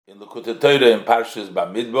in the Torah in Parshas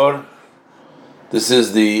Bamidbar. This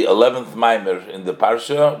is the 11th Maimer in the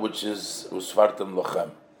Parsha, which is Usfartem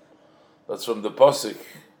Lochem. That's from the Posik.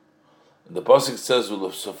 And the Posik says,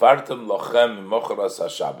 Usfartem Lochem Mocharas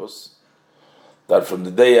HaShabbos, that from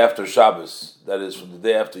the day after Shabbos, that is from the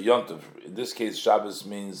day after Yontif. In this case, Shabbos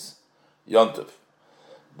means Yontif.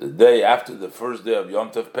 The day after the first day of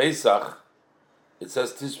Yontif, Pesach, it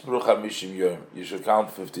says Tispru Chamishim Yom. You should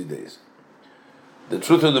count 50 days. The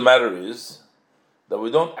truth of the matter is that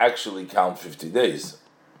we don't actually count 50 days.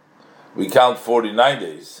 We count 49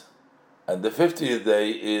 days. And the 50th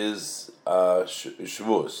day is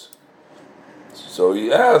Shavuos. So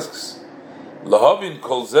he asks, Lahavin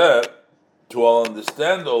Kol Zeh, to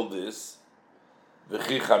understand all this,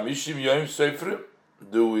 V'chi Chamishim Yom Seifrim,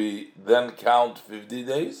 do we then count 50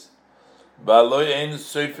 days? But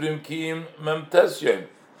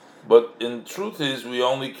in truth is we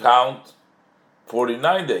only count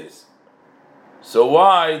 49 days. So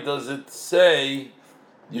why does it say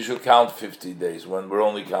you should count 50 days when we're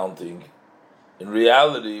only counting? In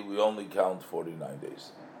reality, we only count 49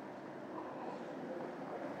 days.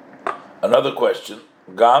 Another question.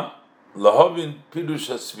 Gam lahavin pirush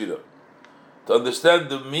hasvira. To understand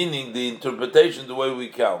the meaning, the interpretation, the way we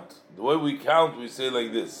count. The way we count, we say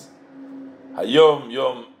like this. Hayom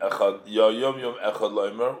yom echad, yom echad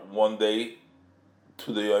loimer, 1 day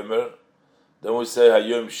to the yomer. Then we say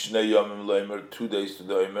hayom shnei yomim loimer, 2 days to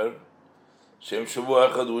the yomer. Shem shavu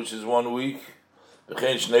echad, which is 1 week.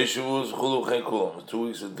 V'chein shnei shavus, chulu v'chein kulam, 2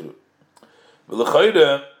 weeks and 3.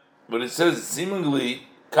 But it says seemingly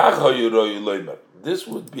kach hayuroi loimer. This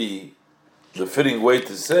would be the fitting way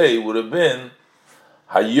to say would have been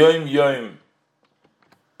hayom yom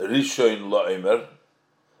rishon loimer.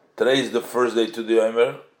 Today is the first day to the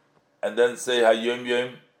Yomer, and then say Hayom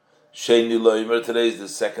Yom Sheni Loimer. Today is the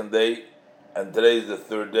second day, and today is the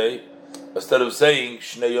third day. Instead of saying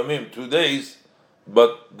Shnei Yomim, 2 days,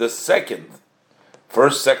 but the second,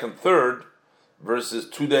 first, second, third, versus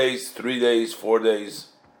 2 days, 3 days, 4 days.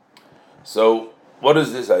 So, what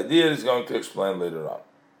is this idea? He's going to explain later on.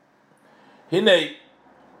 Hine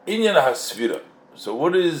Inyan HaSfira. So,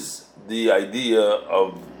 what is the idea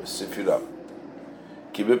of Sefirah?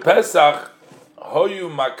 Ki bepesach hoyu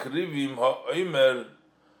makrivim ha'omer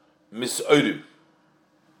misoirim.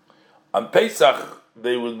 On Pesach,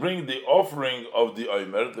 they would bring the offering of the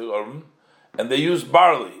omer, and they use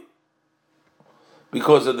barley.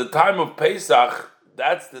 Because at the time of Pesach,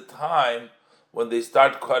 that's the time when they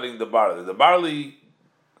start cutting the barley. The barley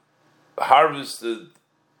harvested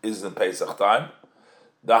is in Pesach time.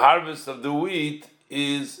 The harvest of the wheat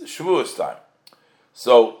is Shavuos time.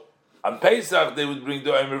 So, on Pesach, they would bring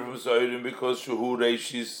the Omer from Soirim because Shuhu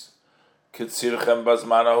Reishis Ketzirchem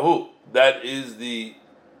Bazmanahu. That is the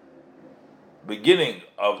beginning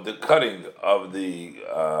of the cutting of the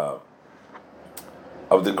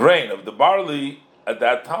grain, of the barley. At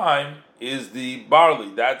that time is the barley.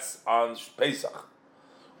 That's on Pesach.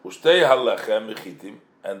 Ushtei Halechem Mechitim,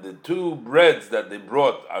 and the 2 breads that they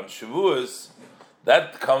brought on Shavuos,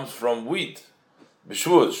 that comes from wheat.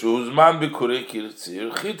 B'Shavuos Shuhuzman B'Kurei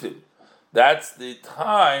Kirtzir Chitim. That's the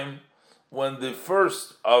time when the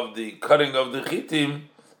first of the cutting of the chitim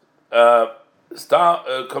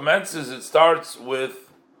commences. It starts with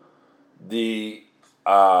the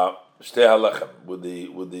shtei halechem, with the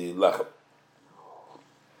lechem.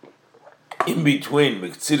 In between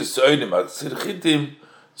miktzir soidim, miktzir chitim,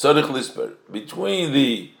 tzarich lisper. Between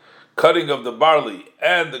the cutting of the barley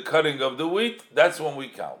and the cutting of the wheat, that's when we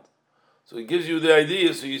count. So it gives you the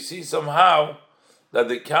idea. So you see somehow that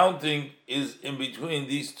the counting is in between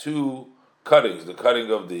these 2 cuttings, the cutting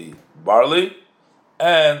of the barley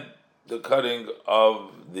and the cutting of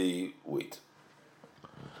the wheat.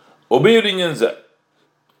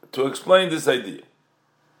 To explain this idea.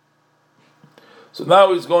 So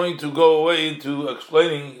now he's going to go away into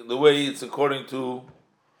explaining the way it's according to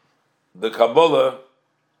the Kabbalah.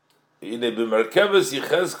 In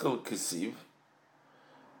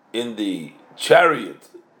the chariot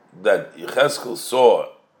that Yecheskel saw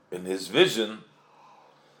in his vision,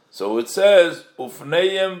 so it says,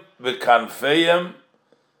 Ufneim v'kanfeim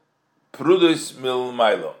prudis mil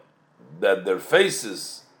mailo, that their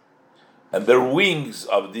faces and their wings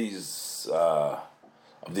of these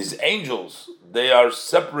angels, they are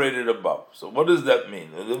separated above. So what does that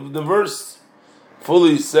mean? The verse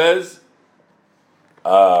fully says,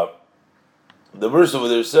 the verse over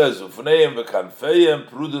there says, Ufneim v'kanfeim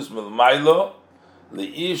prudis mil mailo,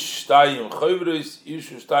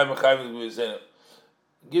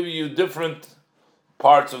 give you different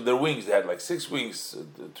parts of their wings. They had like 6 wings.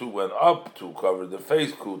 2 went up to cover their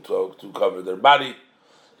face, 2 to cover their body.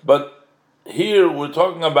 But here we're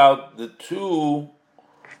talking about the two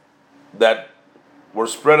that were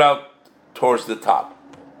spread out towards the top.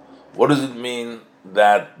 What does it mean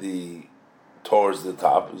that the towards the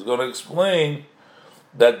top? He's going to explain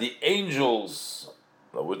that the angels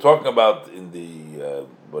that we're talking about in the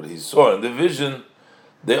what he saw in the vision,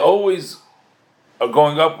 they always are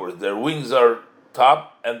going upwards. Their wings are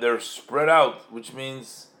top and they're spread out, which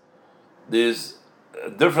means there's a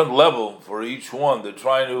different level for each one. They're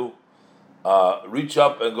trying to reach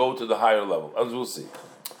up and go to the higher level, as we'll see.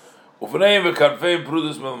 Ufneim v'karfeim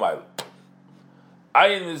prudus milmayl.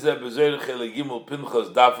 Ayin is a bezer chele gimel pinchas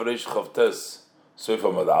daf reish chavtes soif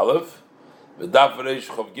amud aleph, v'daf reish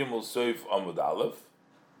chav gimel soif amud aleph,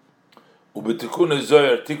 ubetikun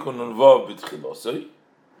zoyer tikun unvav b'tchilosei,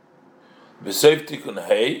 v'soif tikun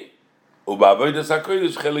hei, u'ba'avodas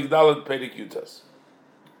hakodesh chelik dalet perik yutas.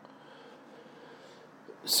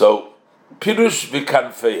 So, pirush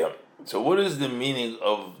v'kanfeim. So what is the meaning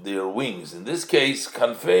of their wings? In this case,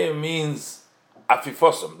 kanfeim means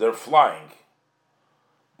afifosim, they're flying.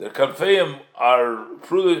 Their kanfeim are,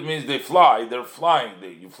 prudent means they fly, they're flying,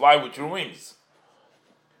 you fly with your wings.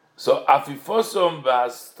 So afifosim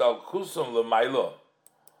v'astalkusum l'maylo,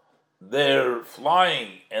 they're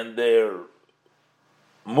flying and they're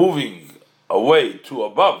moving away to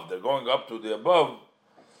above, they're going up to the above,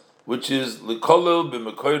 which is l'kolel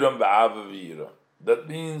b'mekoyram b'ava v'yira. That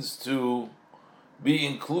means to be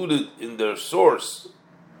included in their source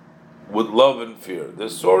with love and fear. The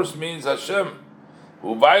source means Hashem,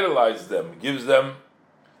 who vitalizes them, gives them,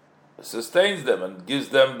 sustains them, and gives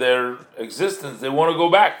them their existence. They want to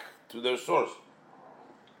go back to their source.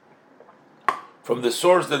 From the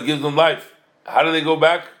source that gives them life. How do they go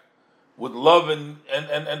back? With love and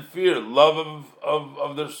fear. Love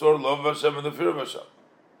of their source, love of Hashem and the fear of Hashem.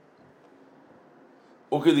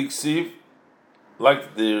 Ukediksiv,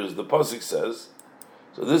 like there's the pasuk says.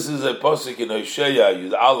 So this is a pasuk in Hosea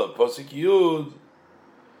Yud Aleph, pasuk Yud.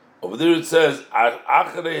 Over there it says,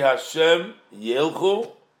 "Achrei Hashem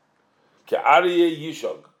yelchu ke'aryeh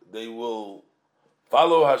yishog." They will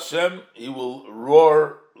follow Hashem. He will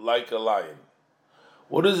roar like a lion.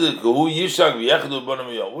 What is it? Hu yishag v'yechdu b'nei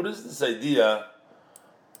miyam. What is this idea?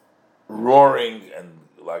 Roaring and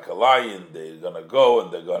like a lion. They're gonna go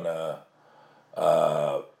and they're gonna.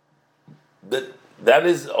 That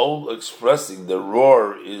is all expressing, the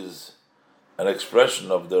roar is an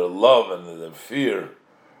expression of their love and their fear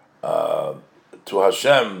to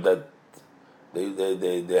Hashem, that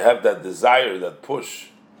they have that desire, that push.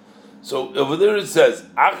 So over there it says,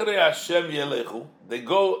 Achrei Hashem yelechu, they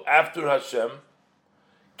go after Hashem,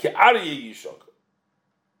 ke'aryeh yishok,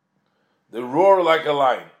 they roar like a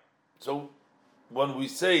lion. So when we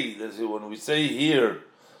say here,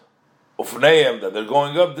 Ufneim, that they're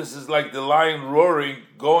going up, this is like the lion roaring,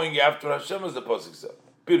 going after Hashem, as the pasuk said.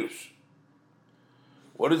 Pirush.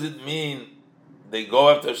 What does it mean? They go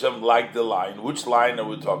after Hashem like the lion. Which lion are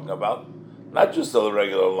we talking about? Not just a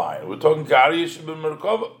regular lion. We're talking Kariyish ben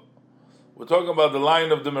Merkava. We're talking about the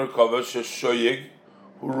lion of the Merkava, Sheshoyeg,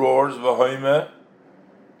 who roars, V'hoime,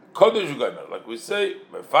 Kodesh U'Gomer. Like we say,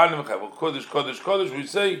 Kodesh, Kodesh, Kodesh, we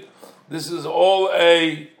say, this is all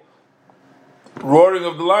a roaring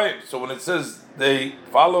of the lion. So when it says they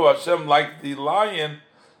follow Hashem like the lion,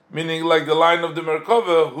 meaning like the lion of the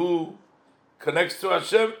Merkava, who connects to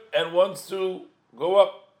Hashem and wants to go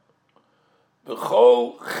up.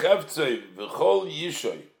 B'chol chevtzei, b'chol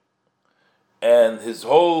yishoy, and his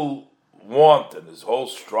whole want and his whole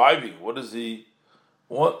striving, what does he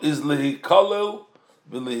want? Is lehikalel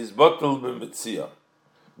v'lehizbatel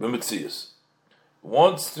b'metzias.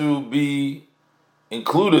 Wants to be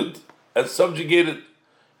included and subjugated.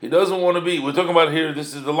 He doesn't want to be. We're talking about here,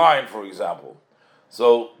 this is the lion, for example.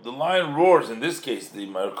 So the lion roars, in this case, the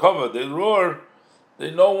Merkava, they roar,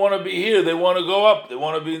 they don't want to be here, they want to go up, they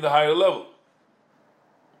want to be in the higher level.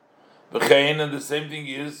 B'chein, and the same thing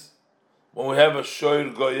is, when we have a shoir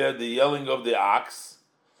goya, the yelling of the ox,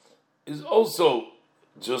 is also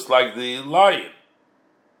just like the lion.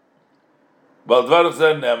 Baldvar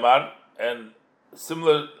Zer Nemar, and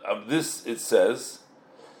similar of this it says,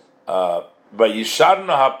 by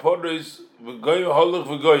Yisharna HaPodres V'goy Holach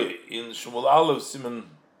V'goy in Shmuel Aleph Siman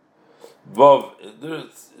Vav.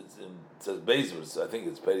 It says Beis, I think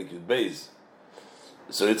it's Perikut Beis.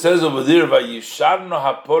 So it says over there, by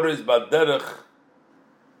Yisharna HaPodres Baderech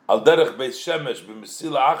Al Derech Beis Shemesh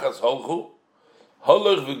B'Mesila Achas Holchu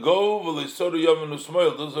Holach V'go V'Leisoru Yom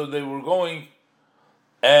Nusmoil. Those are they were going,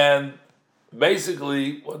 and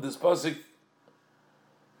basically what this pasuk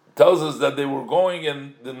tells us that they were going,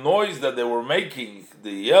 and the noise that they were making,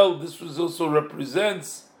 the yell, this was also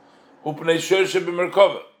represents Upnei Shor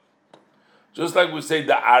Shebemerkava. Just like we say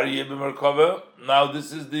the Aryeh b'Merkava, now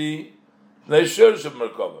this is the Neishurish of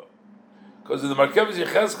Merkava. Because in the Merkavas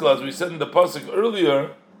Yecheskel, as we said in the pasuk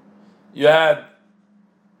earlier, you had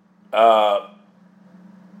later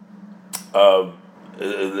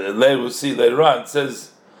we'll see later on. It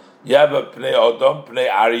says you have a Pnei Odom, Pnei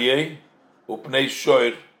Aryeh, Upnei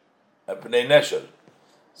Shoir, and Pnei Nesher.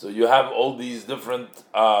 So you have all these different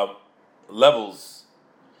levels.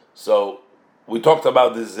 So we talked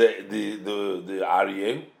about the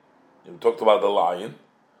Aryeh, we talked about the lion,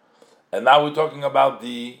 and now we're talking about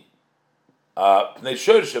the Pnei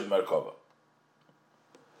Shoir Sheb Merkava.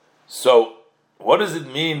 So what does it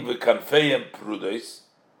mean v'kanfeyem prudos?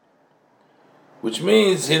 Which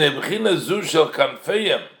means in ebchina zu shel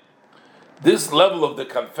kanfeyem, this level of the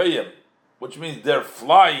kanfeyem, which means they're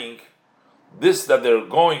flying, this that they're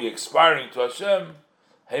going, expiring to Hashem,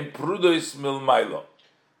 heim prudos milmailo.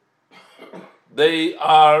 They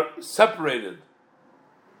are separated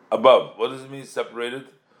above. What does it mean separated?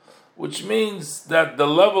 Which means that the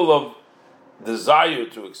level of desire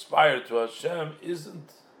to expire to Hashem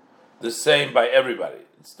isn't the same by everybody.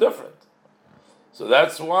 It's different. So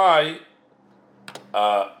that's why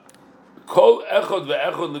kol echod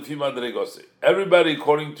ve'echod lefi madregose. Everybody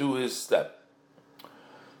according to his step.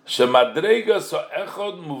 Shemadregas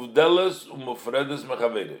ha'echod muvdeles umufredes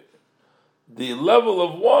mechavere. The level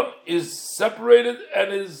of one is separated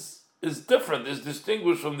and is different, is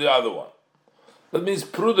distinguished from the other one. That means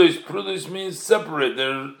prudos means separate.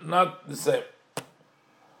 They're not the same.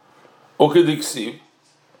 Okay, diksiv.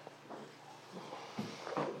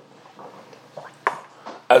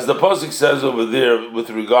 As the pasuk says over there, with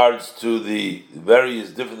regards to the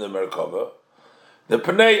various different Merkava, the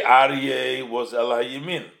Pnei Aryeh was El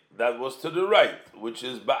Hayimin, that was to the right, which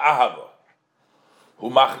is Ba'ahava, Hu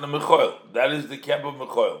Machna Mechoil, that is the camp of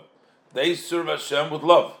Mechoil. They serve Hashem with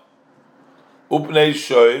love. Upnei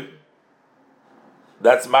Shoir,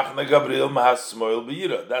 that's Machna Gabriel Mahas Smoil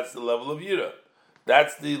B'Yira, that's the level of Yira,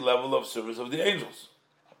 that's the level of service of the angels.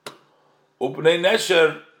 Upnei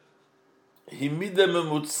Nesher, Himida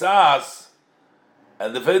Memutzas,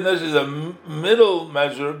 and the faith Nesher is a middle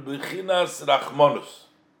measure, B'chinas Rachmonus.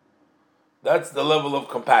 That's the level of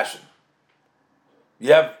compassion.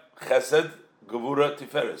 You have Chesed, Gevura,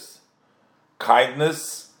 Tiferes.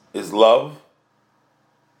 Kindness is love.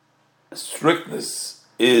 Strictness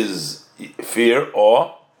is fear,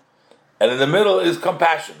 awe. And in the middle is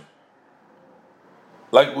compassion.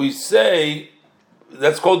 Like we say,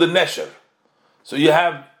 that's called the Nesher. So you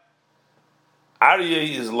have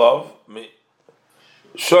Aryeh is love,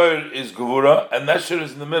 Shoir is Gevura, and Nesher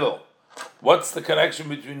is in the middle. What's the connection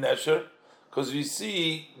between Nesher? Because we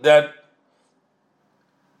see that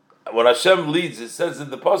when Hashem leads, it says in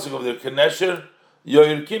the pasuk of the Kenesher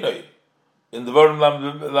Yoir Kinoi, in the Varim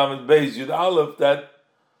Lamed Beis Yud Aleph, that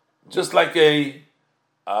just like a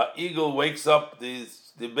eagle wakes up the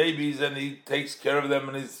babies and he takes care of them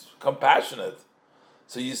and he's compassionate.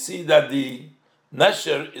 So you see that the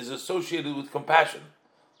Nesher is associated with compassion.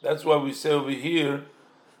 That's why we say over here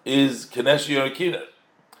is Kenesher Yoir Kinoi.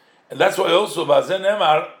 And that's why also Bazen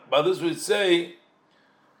Emar, by this we say,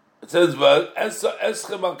 it says,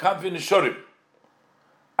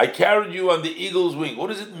 I carried you on the eagle's wing. What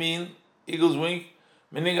does it mean, eagle's wing?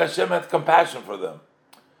 Meaning Hashem had compassion for them.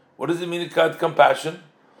 What does it mean it had compassion?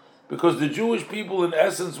 Because the Jewish people in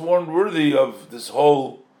essence weren't worthy of this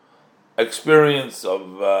whole experience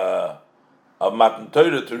of Matan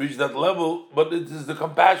Torah to reach that level, but it is the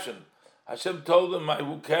compassion. Hashem told them, I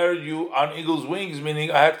will carry you on eagle's wings,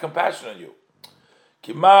 meaning I had compassion on you.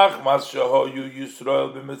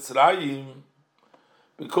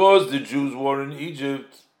 Because the Jews were in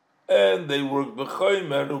Egypt and they worked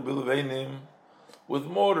with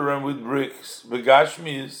mortar and with bricks,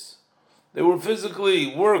 begashmis, they were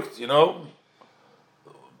physically worked,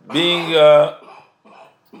 being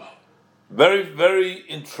very, very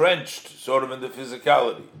entrenched, sort of in the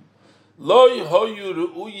physicality.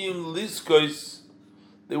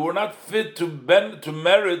 They were not fit to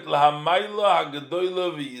merit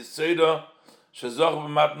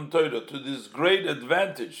to this great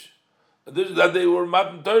advantage. That they were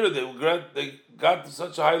Matan Torah, they got to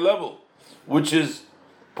such a high level, which is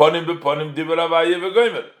Ponim beponim diber Avaya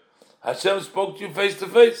v'goymer. Hashem spoke to you face to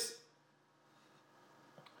face.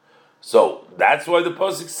 So that's why the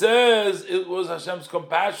pasuk says it was Hashem's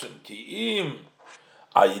compassion. Ki'im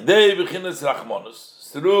ayidei b'chinas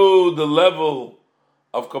rachmonus, through the level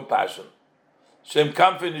of compassion. Shem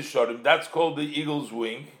kamfen ishorim, that's called the eagle's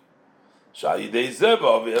wing. Shayidei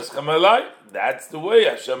zeva v'eschem elai, that's the way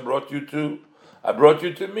Hashem brought you to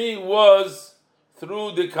me, was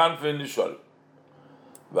through the kamfen ishorim.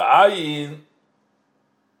 V'ayin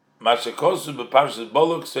mashekosu b'parshas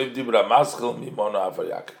Bolok seif dibra maschil mimona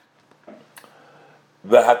avayak.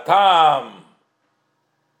 V'hatam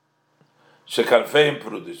shekanfeim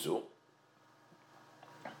prudisu.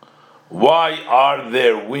 Why are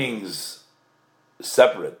their wings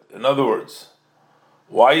separate? In other words,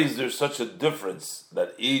 why is there such a difference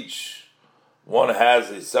that each one has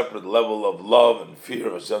a separate level of love and fear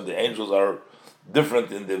of Hashem? The angels are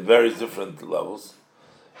different in the various different levels.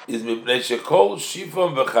 Is mipnei shekol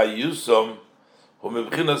shifam v'chayusom hu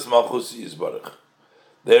mibchinas malchus yisbarach.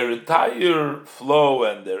 Their entire flow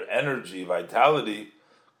and their energy, vitality,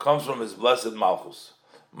 comes from His blessed malchus.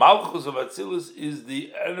 Malchus of Atzilus is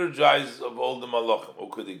the energized of all the malachim.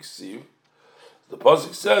 Ukedik. The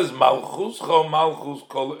pasuk says, "Malchus cho malchus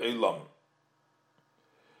kol elam."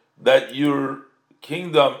 That your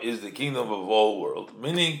kingdom is the kingdom of all world,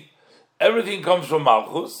 meaning everything comes from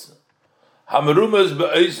malchus. Hamarumas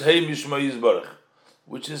be'eis hey mishma yizbarach,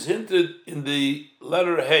 which is hinted in the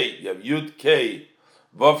letter hey. You have Yud K,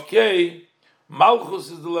 Vav K. Malchus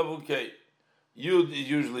is the level K. Yud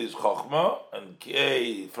usually is Chochma, and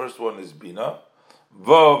K, first one is Bina.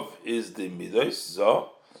 Vav is the Midos,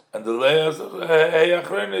 so, and the Leah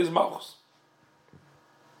Achrena is Malchus.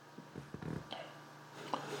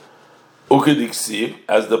 Ukediksiv,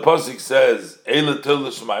 as the Pasuk says, Eila Til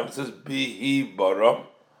Shemaim, it says, Bihi Baram.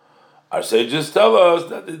 Our sages tell us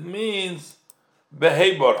that it means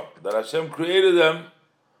Behei Baram, that Hashem created them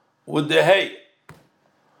with the Hey.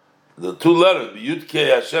 The two letters, Yud Kei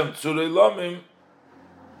Hashem Tzurei Lamim,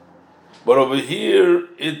 but over here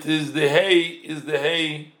it is the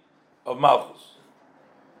Hey of Malchus.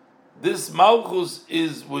 This Malchus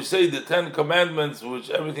is, we say, the 10 commandments, which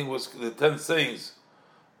everything was the 10 sayings,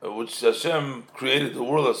 which Hashem created the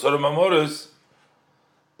world as Sodom Amoris.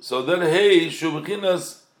 So then Hey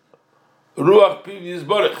Shubechinas Ruach Piv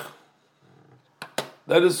Yizbarech.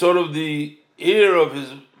 That is sort of the ear of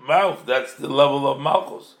His mouth. That's the level of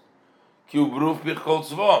Malchus. Because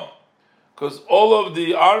all of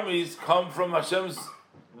the armies come from Hashem's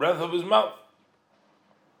breath of His mouth.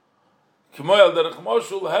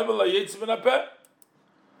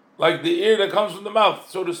 Like the ear that comes from the mouth,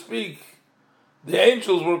 so to speak. The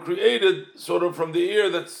angels were created sort of from the ear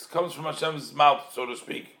that comes from Hashem's mouth, so to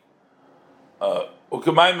speak.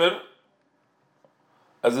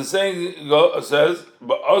 As the saying says,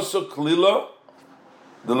 but also klila,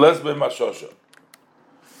 the lesbe mashosha.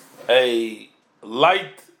 A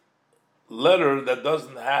light letter that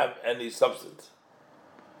doesn't have any substance.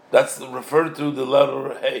 That's referred to the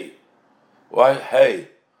letter Hey. Why Hey?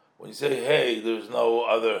 When you say Hey, there's no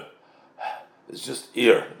other. It's just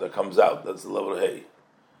ear that comes out. That's the letter Hey.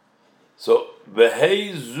 So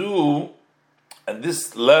Behei Zu, and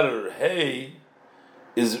this letter Hey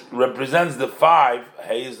represents the 5.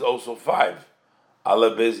 Hey is also 5.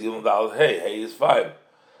 Ale Beis Gimel Dal Hey. Hey is 5.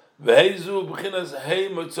 Those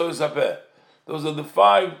are the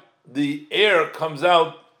 5. The air comes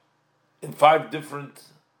out in 5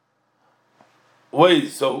 different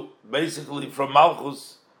ways. So basically, from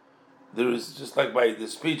Malchus, there is, just like by the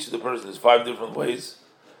speech of the person, there's 5 different ways.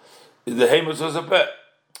 Is the Hey Mitzvos Apeh.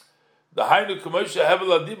 The Hainu K'moshe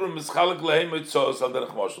Hevel Adibur Mischalek Lehei Mitzvos Al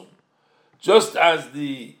Derech Moshel. Just as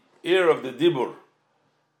the ear of the Dibur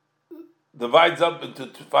divides up into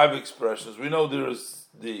 5 expressions, we know there is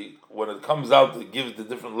when it comes out, it gives the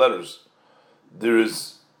different letters. There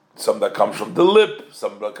is some that comes from the lip,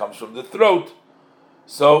 some that comes from the throat.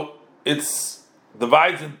 So it's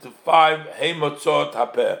divided into 5. Hey Motzot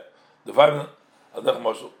Hapeh. The 5 Adech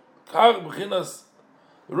Moshel. Kach B'chinas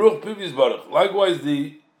Ruach Piv Yizbarach. Likewise,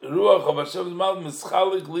 the Ruach of Hashem's mouth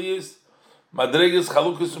Mischalik Liyis Madreges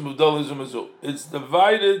Chalukas Umuvdol Izumizu. It's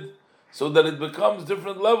divided so that it becomes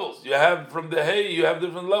different levels. You have from the Hey, you have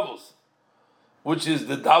different levels, which is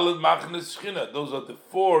the Dalet Machnes Shechina. Those are the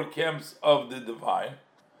 4 camps of the divine.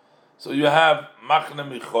 So you have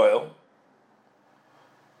Machne Michoel.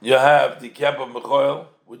 You have the camp of Michoel,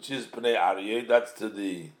 which is Pnei Aryeh. That's to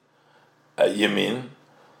the Yemin.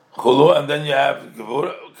 Chulu, and then you have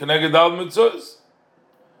Gevura Keneged Al Mitzvos.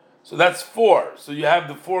 So that's 4. So you have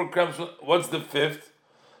the 4 camps. What's the 5th?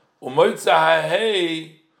 Umoitza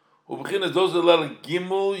HaHei Ubechina. Those are the letter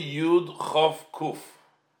Gimel Yud Chof Kuf.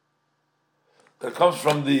 That comes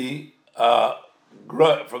from the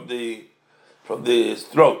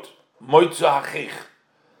throat. Moitza Hachich.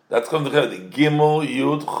 That's come to the Gimel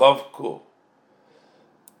Yud Chav Kuf.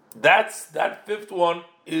 That 5th one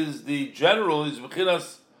is the general, is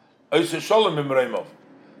Bechinas Oiseh Sholem B'Mereimov.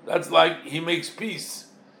 That's like he makes peace,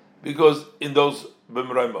 because in those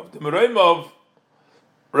B'Mereimov, the Mereimov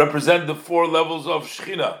represent the 4 levels of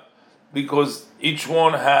Shechina. because each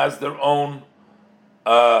one has their own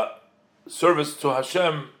service to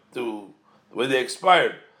Hashem, to the way they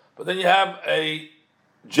expired. But then you have a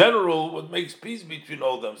general, what makes peace between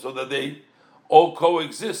all of them, so that they all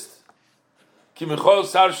coexist. Ki Michoel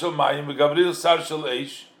sar shel mayim, v'Gavril sar shel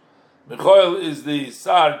eish. Michoel is the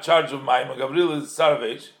sar, charge of mayim, and Gavril is the sar of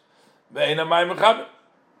eish. Ve'ein ha-mayim mechaber.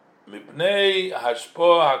 Mipnei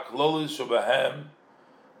hashpo haklolis shobahem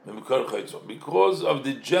mimkor chaytzon. Because of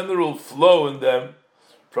the general flow in them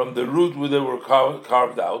from the root where they were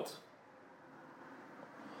carved out.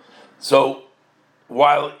 So,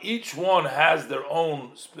 while each one has their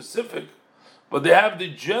own specific, but they have the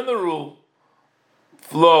general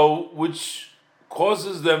flow which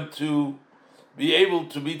causes them to be able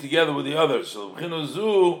to be together with the others. So,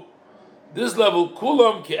 this level,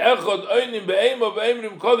 kulam ki echad oynim be'ema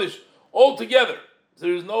be'emrim kodesh, all together.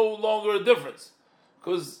 There is no longer a difference,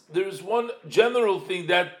 because there is one general thing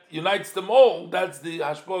that unites them all. That's the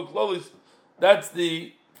hashpah klolis. That's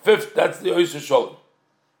the fifth. That's the oisha shalom.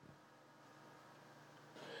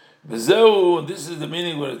 V'zeu, this is the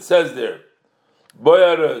meaning when it says there,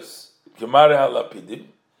 boyaros kemare halapidim,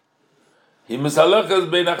 he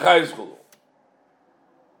misalachas bein achayis chulu.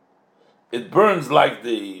 It burns like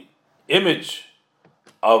the image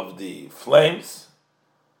of the flames,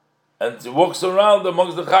 and it walks around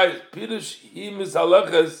amongst the chayis. Pirush he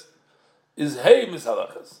misalachas is hey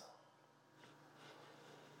misalachas.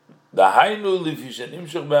 The hainu lifishen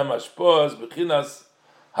imshach be'am hashpoas bechinas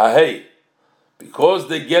ha-hey. Because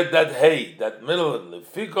they get that hey, that middle,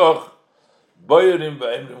 lefikoch boyerim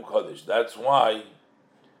be'emrim kodesh. That's why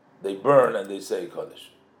they burn and they say kodesh.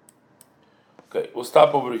 Okay, we'll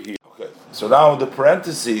stop over here. Okay, so now the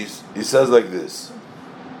parentheses, he says like this.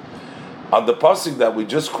 On the pasuk that we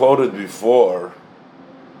just quoted before,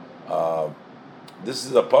 this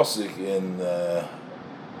is a pasuk in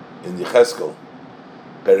Yecheskel,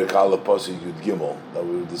 Perek Aleph pasuk Yud Gimel, that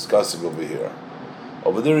we were discussing over here.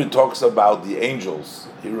 Over there he talks about the angels.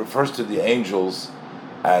 He refers to the angels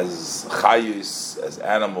as chayus, as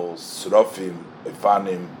animals, surafim,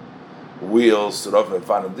 efanim, wheels, surafim,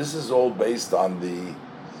 efanim. This is all based on the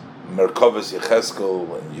Merkavas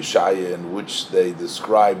Yecheskel and Yeshaya, in which they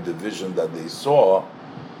describe the vision that they saw.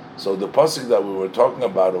 So the pasuk that we were talking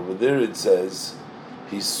about over there, it says,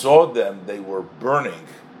 he saw them, they were burning.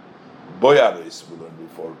 Boyaris, we learned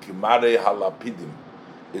before, kimare halapidim.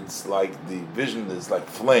 It's like the vision is like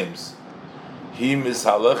flames. He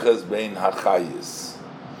mishalachas bein hachayis.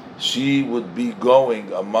 She would be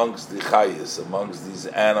going amongst the chayis, amongst these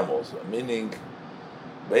animals. Meaning,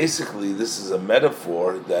 basically, this is a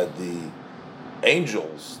metaphor that the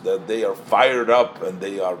angels, that they are fired up and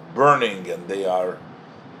they are burning and they are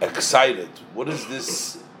excited. What is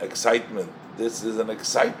this excitement? This is an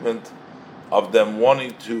excitement of them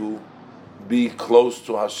wanting to be close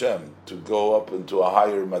to Hashem, to go up into a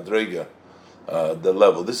higher madrega, the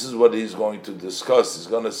level. This is what he's going to discuss. He's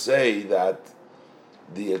going to say that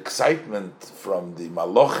the excitement from the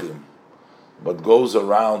Malachim, what goes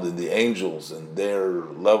around in the angels and their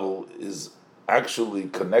level, is actually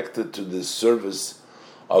connected to this service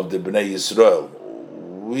of the Bnei Yisrael.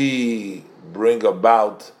 We bring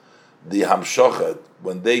about the Hamshochet,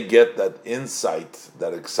 when they get that insight,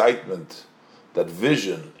 that excitement, that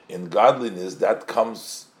vision in godliness, that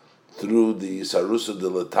comes through the Sarusa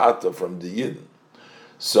Dilatata from the Yidden.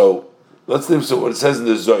 So let's leave. So what it says in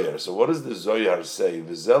the Zohar. So what does the Zohar say?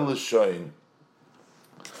 V'zel l'shoin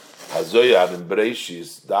HaZohar in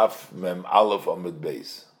Bereishis Daf Mem Aleph Amud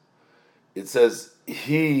Beis. It says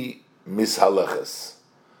he mishaleches.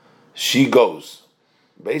 She goes.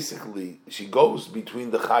 Basically, she goes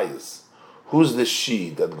between the chayas. Who's the she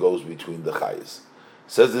that goes between the chayas?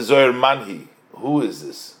 Says the Zohar Manhi. Who is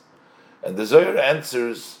this? And the Zohar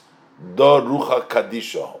answers, Do Rucha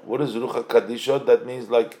Kadisha. What is Rucha Kadisha? That means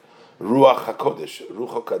like Ruach HaKodesh.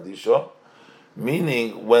 Rucha Kadisha,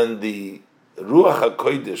 meaning when the Ruach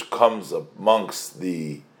HaKodesh comes amongst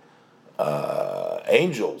the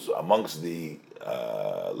angels, amongst the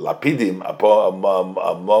Lapidim,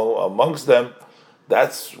 amongst them,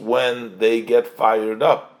 that's when they get fired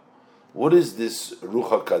up. What is this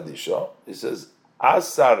Rucha Kadisha? It says,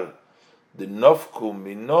 Asar the Nofku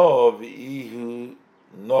Minov Ihu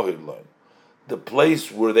Nohirloin, the place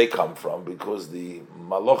where they come from, because the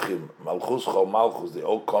Malochim, Malchus Chol Malchus, they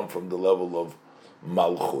all come from the level of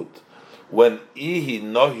Malchut. When Ihi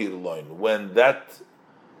Nohirloin, when that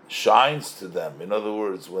shines to them, in other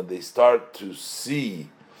words, when they start to see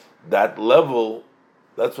that level,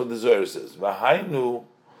 that's what the Zohar says. V'hainu,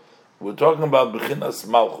 we're talking about Bechinas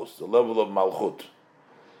Malchus, the level of Malchut.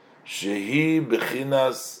 Shehi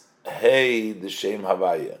Bechinas Hey, the Shem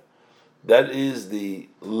Havaya. That is the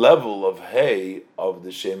level of Hey of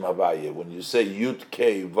the Shem Havaya. When you say Yud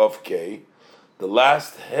K Vav K, the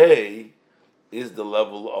last Hey is the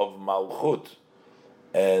level of Malchut.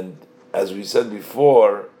 And as we said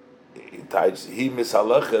before, he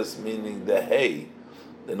misaleches, meaning the Hey.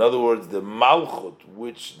 In other words, the Malchut,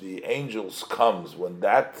 which the angels comes, when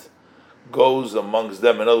that goes amongst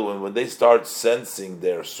them, in other words, when they start sensing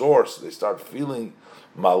their source, they start feeling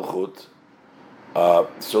Malchut,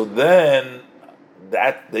 so then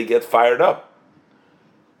that they get fired up.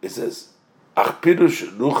 It says, Ach pirush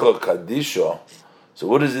rucha kadisha. So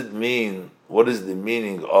what does it mean? What is the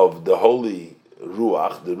meaning of the holy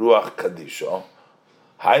ruach, the ruach kadisha?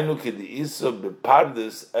 Hainu k'di'isa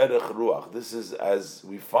bepardes erech ruach. This is as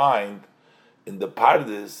we find in the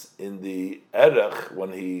pardes, in the erech,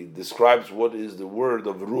 when he describes what is the word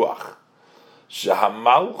of ruach.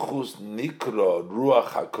 Shehamalchus nikra ruach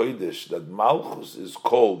hakodesh. That malchus is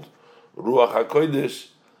called ruach hakodesh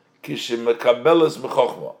kishemekabelas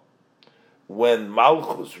mechochma. When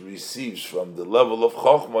malchus receives from the level of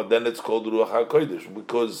chochma, then it's called ruach hakodesh,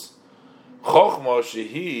 because chochma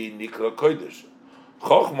shehi nikra kodesh.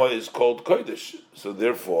 Chochma is called kodesh, so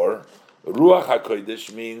therefore ruach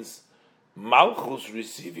hakodesh means malchus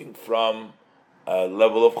receiving from a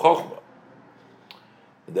level of chochma.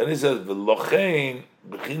 And then he says, "V'lochein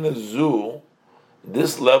b'china zu."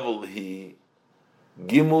 This level he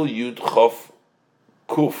gimel yud chof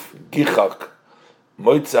kuf gichak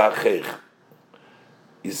moitza chech.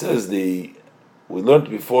 He says we learned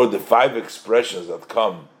before the 5 expressions that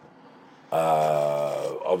come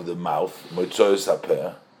of the mouth, moitzoyos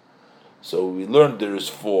hapeh. So we learned there is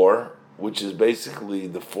 4, which is basically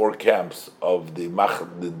the 4 camps of the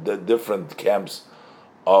different camps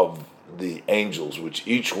of the angels, which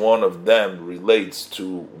each one of them relates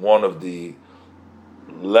to one of the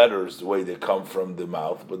letters, the way they come from the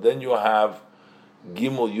mouth. But then you have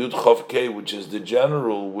Gimel Yud Chof Kei, which is the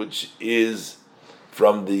general, which is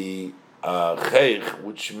from the Cheich,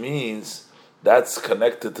 which means that's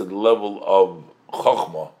connected to the level of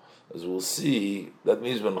Chochmah. As we'll see, that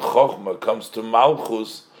means when Chochmah comes to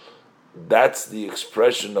Malchus, that's the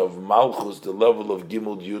expression of Malchus, the level of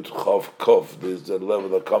Gimel Yud Chof Kof. There's the level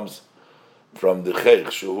that comes from the Cheich,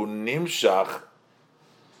 Shehu Nimshach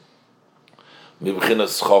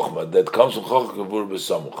Mibchinas Chochmah, that comes from Chochmah Kavur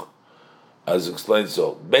B'Samuch, as explained.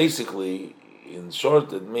 So basically, in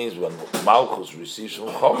short, it means when Malchus receives from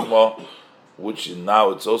Chochmah, which now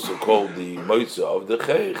it's also called the Moitza of the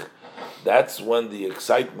Cheich, that's when the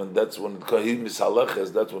excitement, that's when he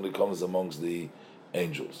misaleches, that's when it comes amongst the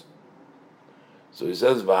angels. So he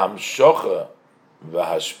says, "V'hamshocha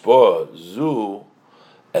v'hashpo zu,"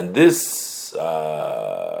 and this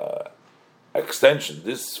extension,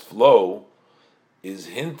 this flow, is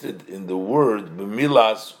hinted in the word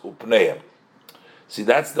b'milas upneim. See,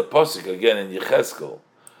 that's the pasuk again in Yecheskel.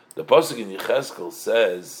 The pasuk in Yecheskel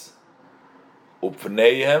says,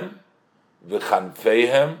 "Upneihem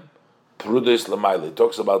v'chanfeihem prudes l'mayla." It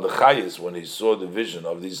talks about the chayes when he saw the vision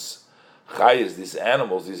of these chayes, these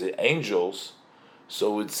animals, these angels.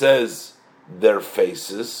 So it says their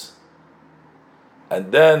faces,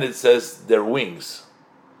 and then it says their wings,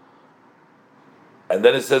 and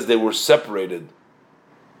then it says they were separated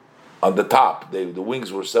on the top. The wings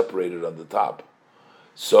were separated on the top.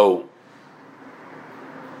 So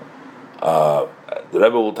the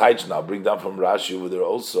Rebbe will teach now, bring down from Rashi over there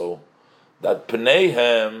also, that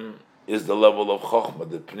Pneihem is the level of Chochmah,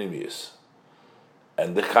 the Pnimius,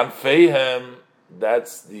 and the Chanfeihem,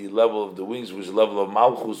 that's the level of the wings, which is the level of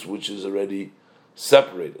Malchus, which is already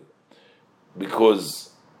separated. Because,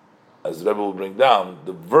 as the Rebbe will bring down,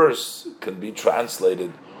 the verse can be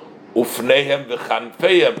translated Ufneihem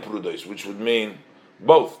v'chanfeihem prudos, which would mean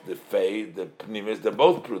both the fei, the pnimis, they're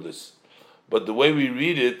both prudos. But the way we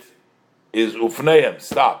read it is Ufneihem,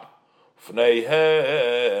 stop.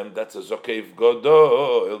 Ufneihem, that's a zokev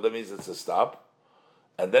godol, that means it's a stop.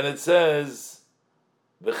 And then it says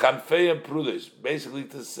v'chanfeihem prudos, basically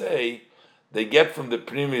to say they get from the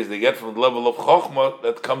pnimis, they get from the level of chokhmah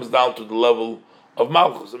that comes down to the level of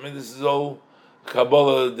malchus. I mean, this is all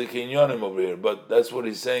Kabbalah the Kinyonim over here, but that's what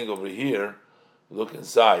he's saying over here. Look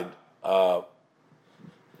inside.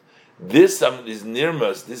 This is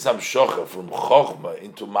nirmas, this hamshocha from chokhmah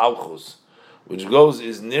into malchus, which goes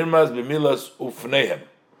is nirmas b'milas ufneihem.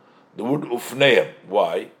 The word ufneihem.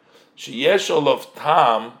 Why? Sheyesh olav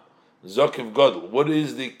tam zokev godel. What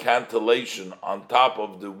is the cantillation on top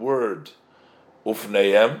of the word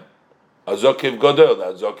ufneihem? A zokev godel.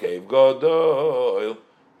 That zokev godel.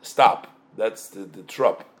 Stop. That's the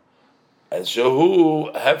trup. And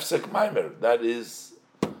shehu hefsek maimer. That is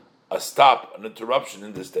a stop, an interruption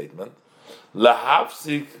in the statement.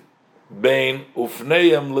 Lahafsik bein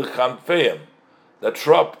ufneim lechanfeim. The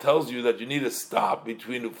trop tells you that you need to stop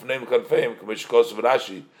between ufneim and chanfeim. Kamishkos of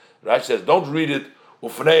Rashi. Rashi says, don't read it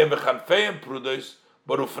ufneim v'chanfeim prudos,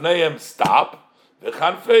 but ufneim stop.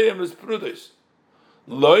 V'chanfeim is prudos.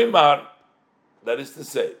 Loimar, that is to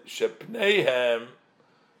say, shepneihem,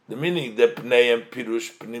 the meaning the pneihem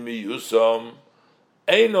pirush pnimi yusom,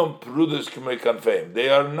 einom prudos k'mei kanfeim. They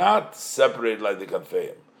are not separated like the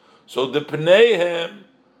kanfeim. So the pneihem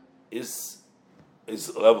is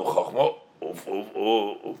level chokhmah.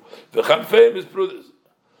 The kanfeim is prudos.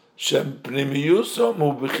 Shem pnimi yusom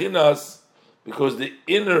u'bechinas, because the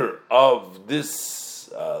inner of this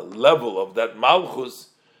level of that malchus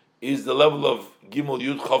is the level of Gimel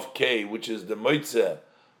Yud Chav K, which is the Moitze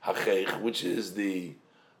Hacheich, which is the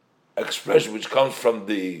expression which comes from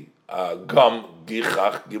the Gam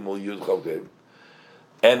Gichach Gimel Yud Chav K.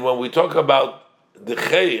 And when we talk about the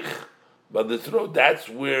Cheich, but the throat, that's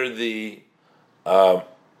where the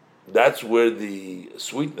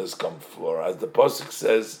sweetness comes for. As the pasuk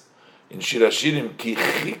says in Shir Hashirim, Ki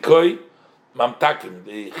Chikoi Mamtakim.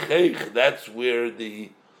 The Cheich, that's where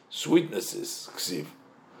the sweetness is. Ksiv.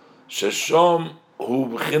 Sheshom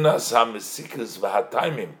hu b'chinas ha-mesikas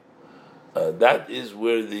v'ha-taimim. That is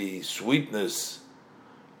where the sweetness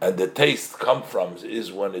and the taste come from,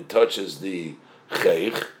 is when it touches the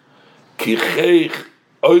cheich. Ki cheich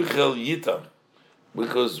oichel yitam.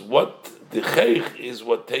 Because what the cheich is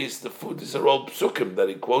what tastes the food. These are all psukim that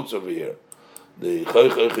he quotes over here. The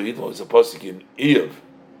cheich oichel yitam is a pasuk in Iyov.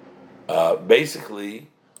 Basically,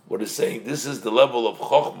 what it's saying, this is the level of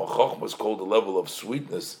chokhmah. Chokhmah is called the level of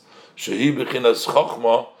sweetness. Shehi b'chinas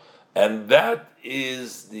chokhmah, and that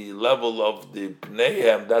is the level of the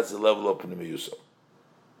pneihem. That's the level of pnei yusam.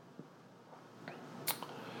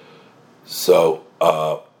 So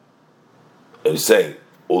he's saying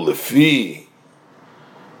ulefi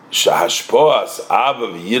shahashpoas ava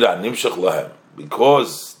v'yira nimshach lahem,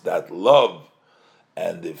 because that love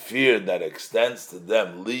and the fear that extends to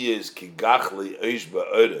them, liyes kigachli eish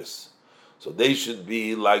ba'oris, so they should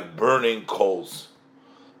be like burning coals.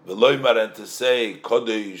 V'loimar, and to say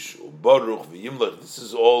kodesh u'baruch v'yimlech. This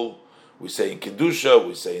is all we say in kedusha,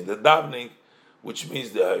 we say in the davening, which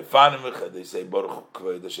means the haifanimich. They say baruch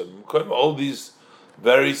kved Hashem. All these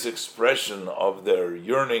various expression of their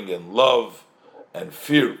yearning and love and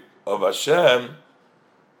fear of Hashem.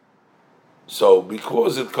 So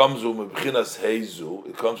because it comes from Mebchinas Heizu,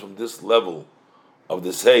 it comes from this level of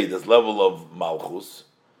the Sei, this level of Malchus,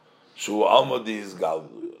 Shu Almadiz Gal,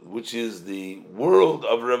 which is the world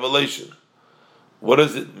of revelation. What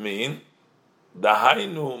does it mean?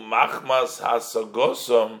 Dahainu Machmas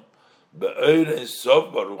Hasagosam Be'erein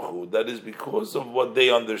Sof Baruchu. That is because of what they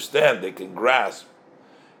understand, they can grasp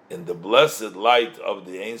in the blessed light of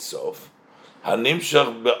the Ein Sof.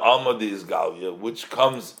 Hanimshach be'almadiz galya, which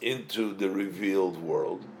comes into the revealed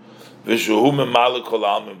world. V'shuhu memale kol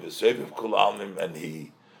almim v'seviv kol almim, and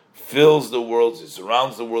he fills the world, he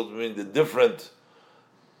surrounds the world, meaning the different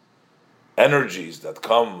energies that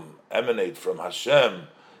emanate from Hashem.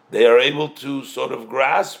 They are able to sort of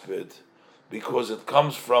grasp it because it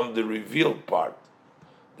comes from the revealed part.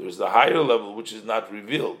 There's the higher level which is not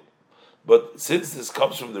revealed. But since this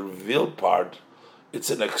comes from the revealed part, it's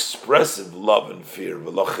an expressive love and fear.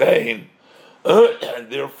 And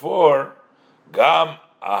therefore, gam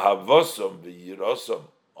ahavosom v'yirosom,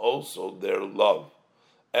 also their love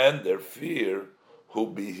and their fear, who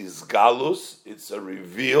be his galus, it's a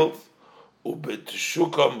revealed,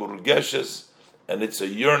 ubeteshuka murgeshes, and it's a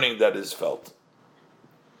yearning that is felt.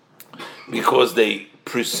 Because they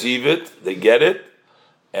perceive it, they get it,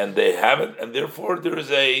 and they have it, and therefore there is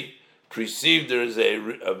a perceived, there is a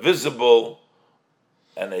visible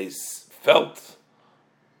and a felt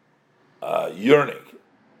yearning.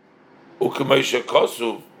 Ukamesha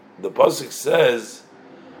kosu, the pasuk says,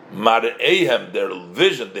 mar'ehem, their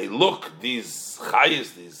vision, they look, these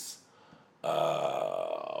chayis, these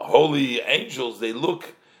holy angels, they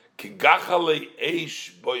look kigachale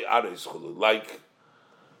eish boy ares, like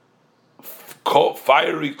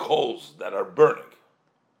fiery coals that are burning.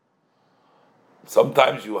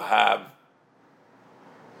 Sometimes you have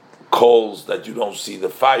coals that you don't see the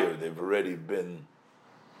fire; they've already been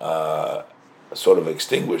sort of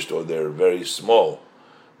extinguished, or they're very small.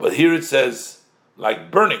 But here it says,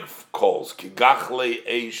 like burning coals, kigachle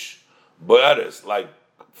eish boyares, like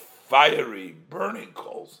fiery burning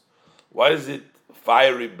coals. Why is it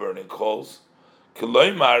fiery burning coals?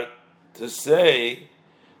 Kiloimar, to say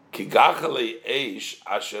kigachle eish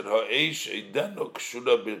asher ha'eish idenu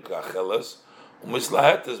kshura birkacheles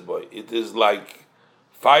umislahetes boy. It is like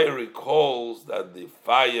fiery coals that the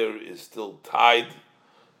fire is still tied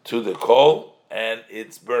to the coal and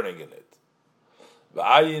it's burning in it.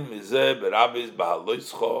 V'ayin mizeh berabis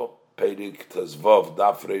b'haloischo perik tazvov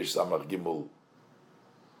daf reish samach gimel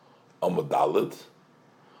amud daled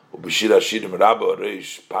u'b'shir hashirim rabba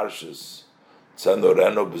reish parshas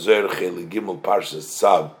tzanoreno b'zoyer cheli gimel parshas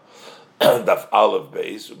tzav daf aleph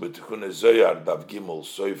beis u'b'tikune zoyar daf gimel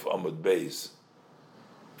soif amud beis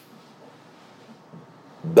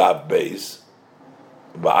daf beis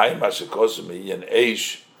v'ayin mashakosum iyan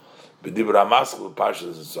eish b'dibra maschel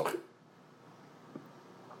parshas tzachim.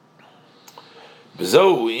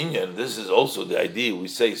 This is also the idea. We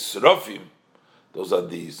say Srofim, those are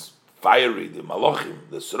these fiery, the Malachim,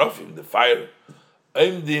 the Srofim, the fire.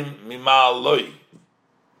 Emdim Mimaloi.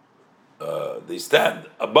 They stand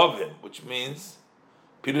above him, which means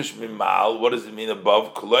Pirush Mimal. What does it mean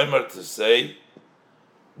above? Koloimer, to say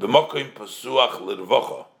B'mokim Pasuach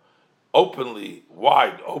L'Rvocha, openly,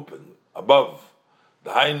 wide open, above.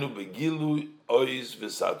 D'hainu Begilu Oiz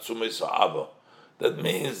V'Satzume Sa'ava. That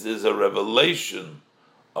means there's a revelation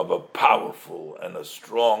of a powerful and a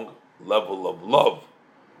strong level of love,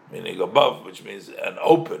 meaning above, which means an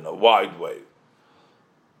open, a wide way.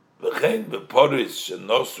 Those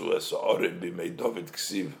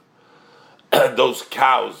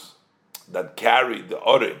cows that carried the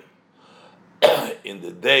orin in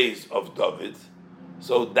the days of David,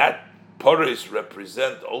 so that poris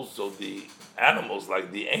represent also the animals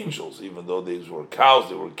like the angels, even though these were cows,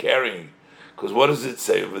 they were carrying. Because what does it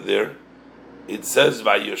say over there? It says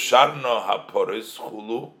Vayosharno haporis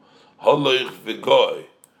chulu holoich v'goy.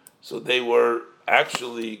 So they were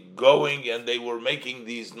actually going and they were making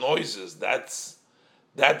these noises. That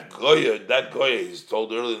goya is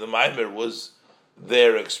told earlier in the Maimer was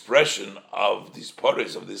their expression of these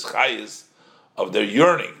poris, of these chayas, of their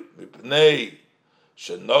yearning. Mipnei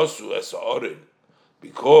shenosu es orin,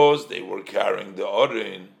 because they were carrying the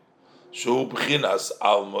orin. Shu b'chinas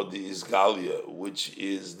almodi isgalia, which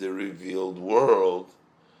is the revealed world.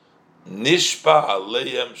 Nishpa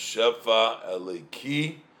aleim shefa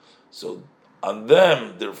eleki. So on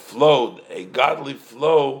them there flowed a godly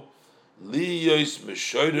flow. Liyos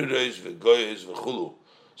meshoireres v'goyes v'chulu.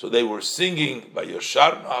 So they were singing by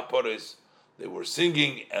Yosharno Hapores. They were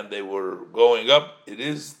singing and they were going up. It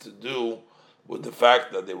is to do with the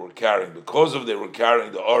fact that they were carrying, because of they were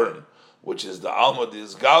carrying the Oren, which is the Alma de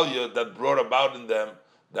Isgalia, that brought about in them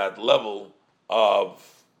that level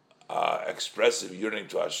of expressive yearning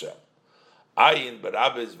to Hashem. Ayin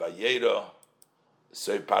berabes vayera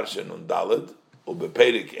soy parsha nun daled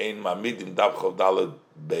ubeperik ein mamidim daf chov daled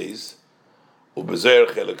beis ubezer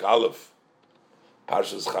chelik aleph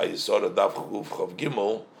parshas chayisora daf kuf chov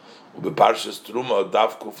gimel ubeparshas truma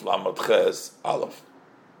daf kuf lamat ches aleph.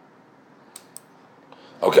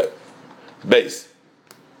 Okay, beis.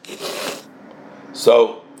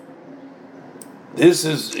 So this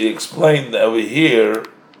is explained over here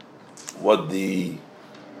what the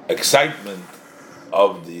excitement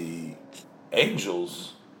of the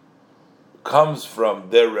angels comes from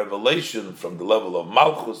their revelation from the level of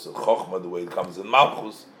Malchus and Chochmah, the way it comes in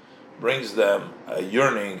Malchus, brings them a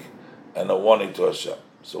yearning and a wanting to Hashem.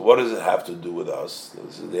 So what does it have to do with us?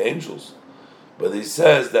 This is the angels. But he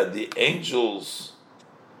says that the angels'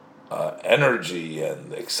 energy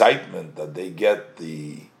and excitement that they get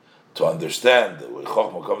to understand the way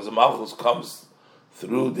Chochmah comes in Malchus comes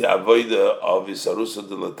through the avodah of Isarusa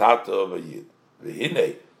Dilatata of a Yid.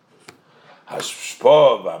 V'hinei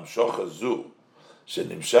hashpah v'amshocha zu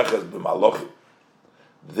shenimshechet b'malochim.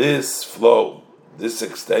 This flow, this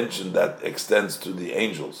extension that extends to the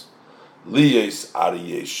angels, liyos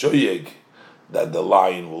aryeh shoyeg, that the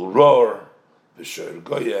lion will roar, v'shoyer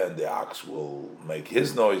goya, and the ox will make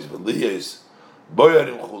his noise, v'liyos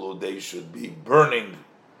boyarim chulu, they should be burning,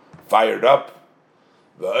 fired up,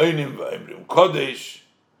 v'oinim v'imrim kodesh,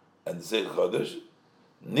 and say kodesh,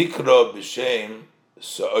 nikra b'shem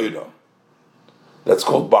sa'oira. That's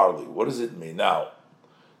called barley. What does it mean? Now,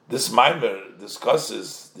 this Maimer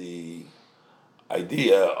discusses the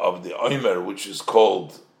idea of the oimer, which is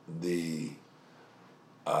called the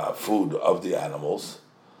food of the animals.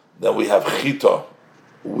 Then we have chita,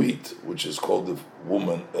 wheat, which is called the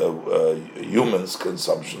human's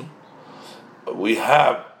consumption. We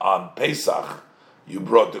have on Pesach, you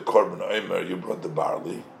brought the korban oimer, you brought the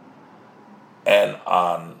barley, and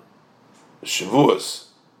on Shavuos,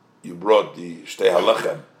 you brought the shtei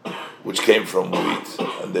halechem, which came from wheat,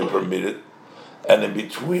 and they permitted. And in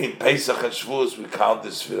between Pesach and Shavuos, we count the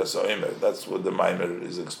Sfiras Omer. That's what the Maimer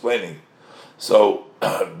is explaining. So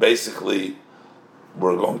basically,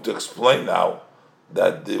 we're going to explain now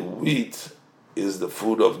that the wheat is the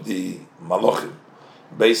food of the Malachim.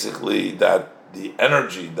 Basically, that the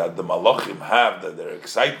energy that the Malachim have, that their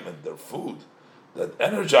excitement, their food, that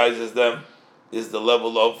energizes them, is the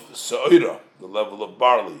level of Se'ira, the level of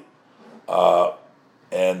barley.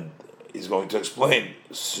 And he's going to explain,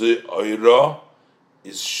 Se'ira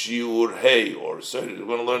is Shiur Hey, or Se'ira. We're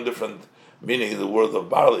going to learn different meaning in the word of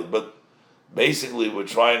barley, but basically we're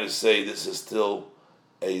trying to say this is still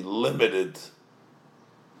a limited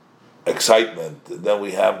excitement. And then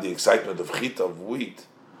we have the excitement of chita, of wheat,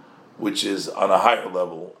 which is on a higher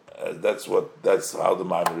level. That's how the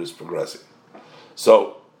minor is progressing.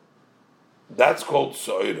 So that's called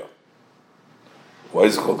Se'ira. Why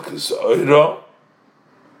is it called Se'ira?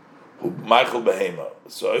 Michael Behema.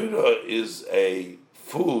 Se'ira is a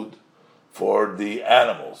food for the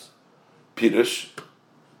animals. Pirush,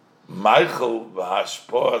 Michael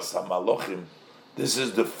v'hashpoas hamalochim. This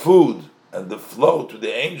is the food and the flow to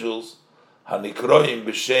the angels. Hanikroim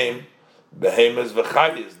b'shem behemes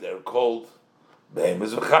v'chayis. They're called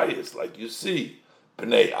behemes v'chayis. Like you see,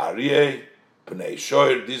 pnei aryeh, pnei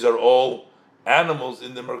shoyer. These are all animals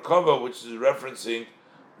in the Merkava, which is referencing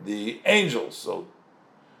the angels. So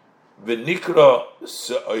v'nikra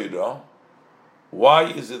se'ira. Why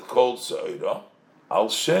is it called se'ira? Al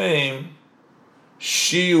shem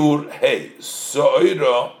shiur hey.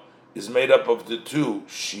 Se'ira is made up of the two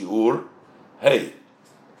shiur hey,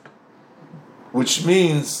 which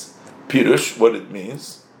means pirush. What it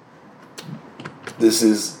means? This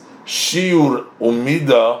is shiur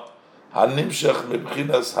umida hanimshach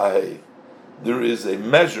mebchinas ha'hei. There is a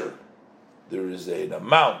measure, there is an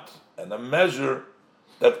amount and a measure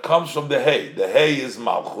that comes from the hay. The hay is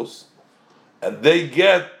malchus, and they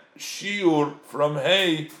get shiur from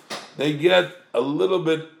hay. They get a little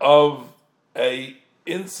bit of a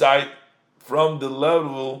insight from the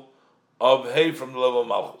level of hay, from the level of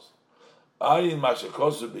malchus. Ayin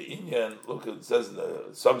mashakosu be'inyan. Look, it says in the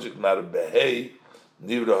subject matter behei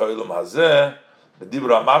nivra ha'olam hazeh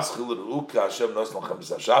b'dibra maschil ru'uka Hashem noslam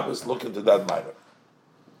chamis haShabbos. Look into that minor.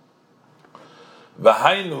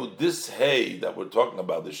 V'hainu, this hay that we're talking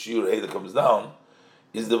about, the shiur hay that comes down,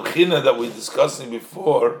 is the b'china that we were discussing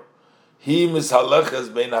before. He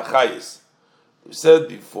mishaleches bein hachayis. We said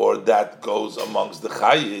before that goes amongst the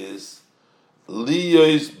chayis,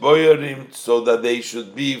 liyos boyarim, so that they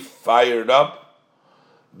should be fired up,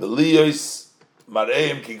 beliyos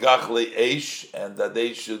mareim kigachle eish, and that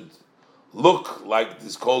they should look like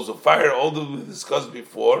these coals of fire. All that we discussed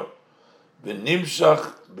before,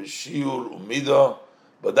 v'nimshach b'shiur umida,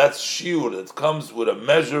 but that's shiur that comes with a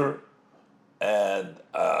measure and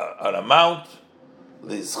an amount.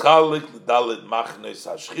 Lischalik l'dalit machnes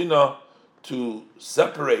hashchina, to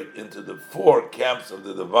separate into the four camps of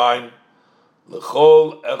the divine,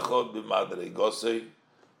 l'chol echod b'madregosei,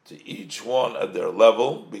 to each one at their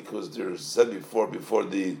level, because there's said before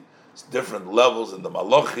the different levels in the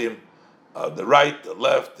malachim, the right, the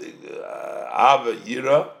left, the ava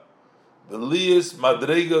yira, v'liyis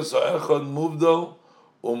madregos echod muvdal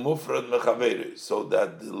umufrad mechaveri, so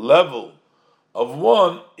that the level of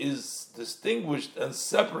one is distinguished and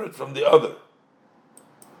separate from the other.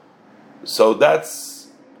 So that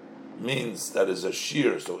means that is a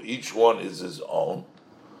shear. So each one is his own.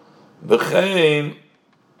 V'chein,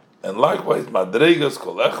 and likewise, madregas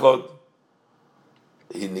kol echod,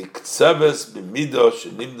 he niktzeves b'midah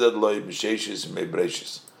shenimdad loy b'sheishis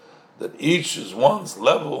mebreshis. That each one's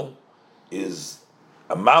level is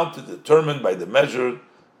amounted, determined by the measure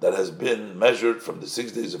that has been measured from the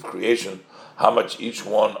 6 days of creation, how much each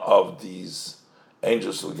one of these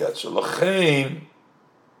angels will get. Shalochein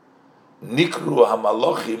nikru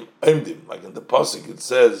hamalochim emdim. Like in the pasuk it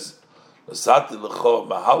says,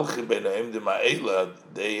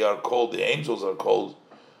 they are called, the angels are called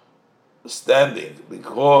standing,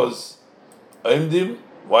 because emdim.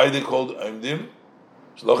 Why are they called emdim?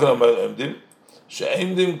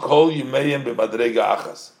 She'emdim kol yimeyim b'madrega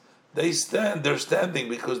achas. They stand. They're standing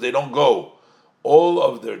because they don't go. All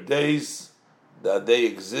of their days that they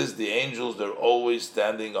exist, the angels, they're always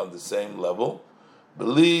standing on the same level.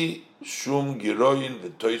 B'li shum giroyin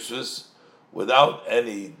v'toisus, without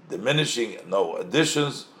any diminishing, no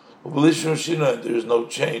additions. B'li shum shina, there is no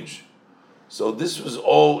change. So this was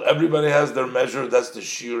all. Everybody has their measure. That's the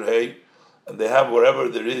shir hay, and they have wherever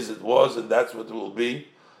there is, it was, and that's what it will be.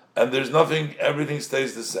 And there's nothing. Everything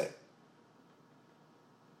stays the same.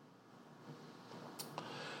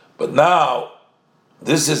 But now,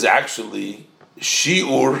 this is actually,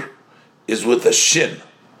 shiur is with a shin.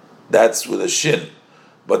 That's with a shin.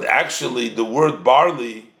 But actually, the word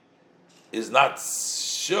barley is not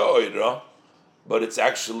she'oira, but it's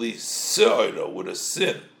actually se'oira with a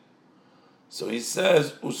sin. So he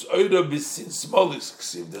says, "Usoira bisin smolis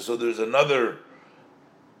ksiv." So there's another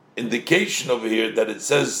indication over here that it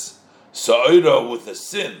says "sa'ira" with a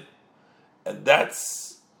sin, and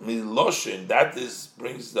that's miloshin. That is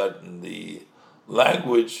brings that in the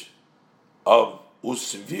language of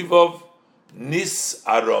usvivov nis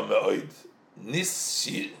ara me'oid. Nis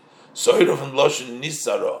sa'ira from loshin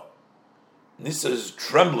nisara. Nisa is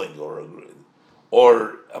trembling, or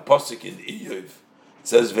a pasuk in Iyov. It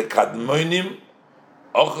says v'kadmonim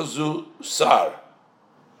achazu sar.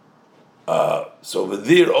 So over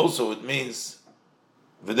there also it means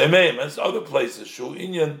v'demeim, and other places shu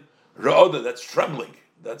inyan ra'oda. That's trembling.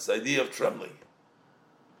 That's the idea of trembling.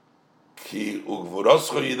 Ki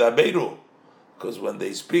ugvuroscho yidaberu, because when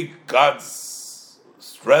they speak God's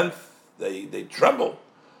strength, they tremble.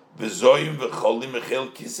 V'zoyim v'cholim echel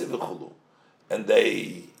kise v'chulu, and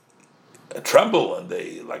they tremble and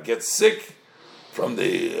they get sick from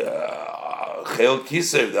the chel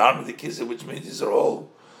kiseh, the arm of the kiseh, which means these are all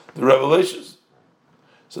the revelations.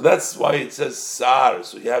 So that's why it says sar.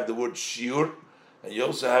 So you have the word shiur, and you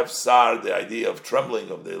also have sar, the idea of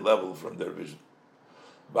trembling of the level from their vision.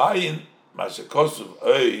 Bayin mashakosuv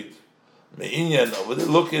oid meinyan, over there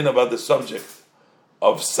looking about the subject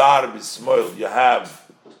of sar bismoil. You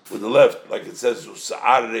have with the left, like it says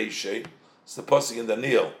sar reishe. It's the pasuk in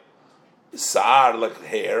Daniel. Sar like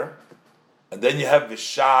hair, and then you have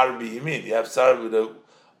vishar bihimin. You have sar with a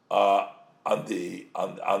on the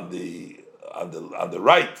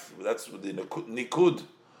right. That's with the nikud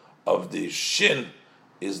of the shin.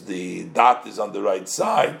 Is the dot is on the right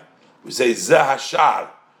side. We say zehashar.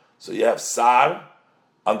 So you have sar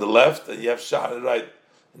on the left, and you have shar on the right.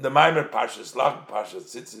 In the Maimer Parshas Lach,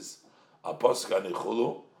 Parshas Tzitzis, Apostle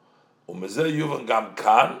Anichulu, Umezeh Yuvan Gam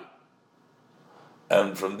Kan.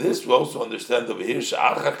 And from this, we also understand over here,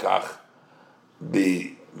 Sha'achakach,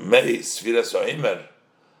 the Mei Sfiras Oimer,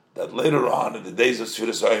 that later on in the days of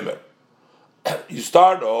Sfiras Oimer, you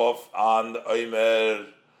start off on the Oimer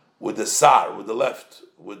with the Sar, with the left,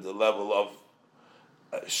 with the level of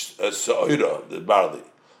Sa'ira, the barley.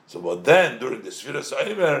 So, but then during the Sfiras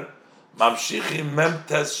Oimer, Mamshichim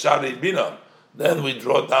Memtes Shari Binam, then we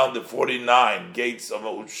draw down the 49 gates of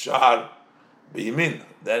Ushar B'imin.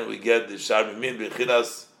 Then we get the Shar B'imin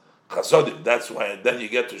B'chinas Chasodim. That's why then you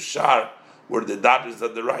get to Shar, where the dot is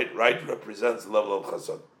at the right. Right represents the level of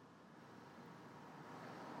Chasod.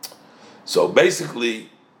 So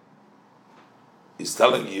basically, he's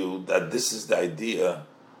telling you that this is the idea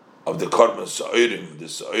of the Korban Sa'irim, the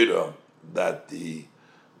Sa'ira, that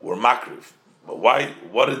were Makriv. But why?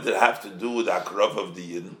 What did it have to do with the Akrav of the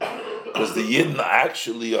Yidden? Because the Yidden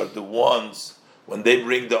actually are the ones, when they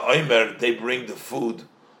bring the Omer, they bring the food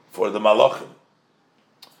for the Malachim.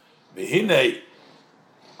 V'hinei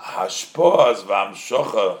hashpoaz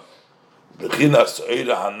v'amshocha b'chinas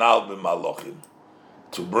oira hanal b'malachim,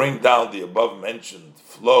 to bring down the above-mentioned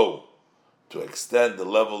flow, to extend the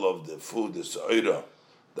level of the food, the soira,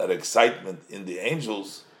 that excitement in the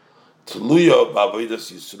angels, Tluya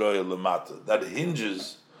b'avodas Yisrael lemata, that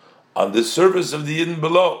hinges on the service of the Yidden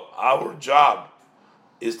below. Our job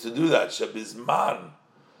is to do that. Shabizman,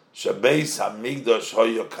 Shabeis Hamikdash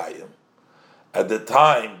Hoyokayim. At the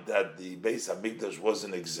time that the Beis Hamikdash was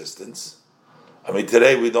in existence, I mean,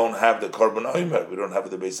 today we don't have the Korban Omer, we don't have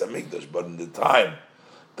the Beis Hamikdash, but in the time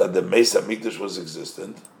that the Beis Hamikdash was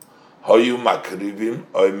existent, Hoyu Makrivim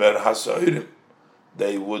Omer HaSoirim,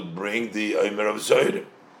 they would bring the Omer of Soirim.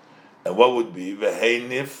 And what would be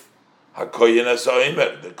Veheinif HaKoyen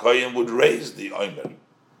HaSoimer? The Koyen would raise the Omer.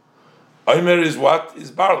 Omer is what? Is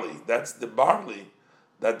barley. That's the barley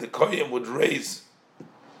that the Kohen would raise.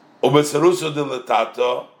 Ubesaruso de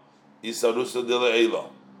letato, isaruso de le'elo.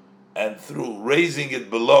 And through raising it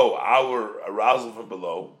below, our arousal from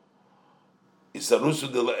below, isaruso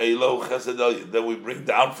de le'elo chesed elyon, then we bring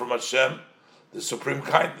down from Hashem the supreme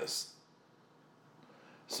kindness.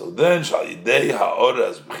 So then, shal yidei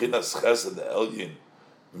ha'oras b'chinas chesed elyon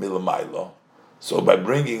milamaylo. So by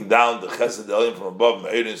bringing down the chesed elyon from above,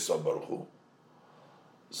 me'erin sobaruchu,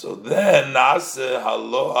 so then nase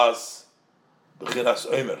haloas b'chinas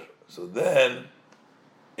omer. So then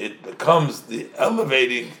it becomes the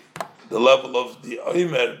elevating, the level of the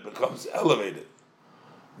omer becomes elevated,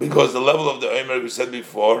 because the level of the omer, we said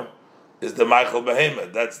before, is the Michael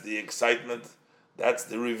Behemoth. That's the excitement. That's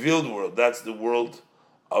the revealed world. That's the world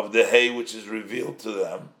of the hay, which is revealed to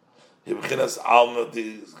them. B'chinas alma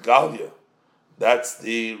the galia. That's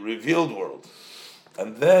the revealed world.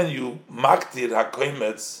 And then you maktir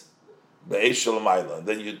hakoimetz be'eshel maila.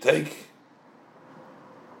 Then you take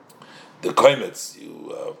the koimetz,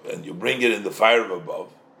 and you bring it in the fire of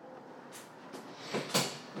above.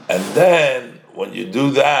 And then when you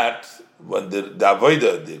do that, when the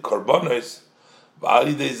avodah, the korbanos,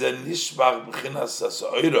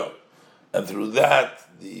 and through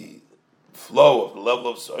that the flow of the level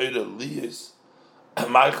of soira liyis,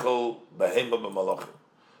 Michael behema b'malachim.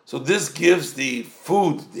 So this gives the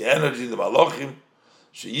food, the energy, the malachim,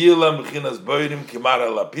 sheyilam b'chinas boirim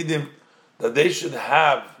kimara lapidim, that they should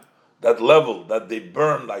have that level, that they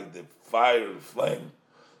burn like the fire flame.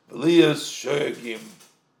 V'liyas shoyagim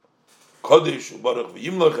kodesh u'baruch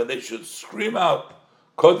v'yimlach, and they should scream out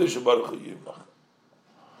kodesh u'baruch v'yimlach.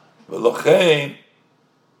 V'lochein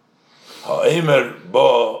ha'emer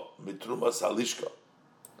bo mitrumas halishka.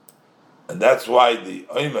 And that's why the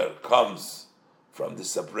omer comes from the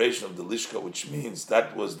separation of the lishka, which means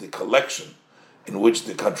that was the collection in which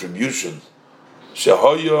the contribution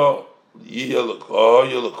shehoyo l'kol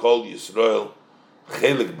Yisrael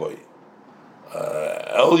chelik boy.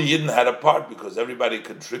 El Yidden had a part because everybody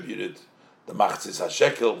contributed the machzis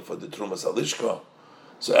hashekel for the trumas halishka,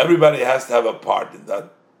 so everybody has to have a part in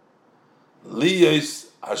that. Liyos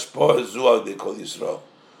hashpoah zual de kol Yisrael.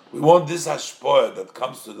 We want this hashpoah that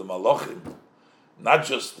comes to the malachim, not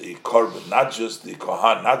just the korban, not just the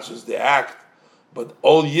kohan, not just the act, but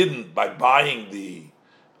all Yidden, by buying the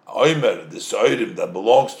oimer, the soirim that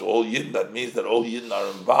belongs to all Yidden. That means that all Yidden are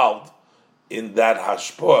involved in that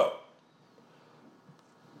hashpoah.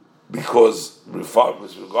 Because with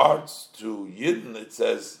regards to Yidden, it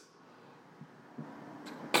says,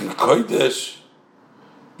 Ki kodesh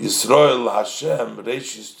Yisrael Hashem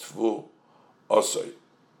reishis tfu osoi,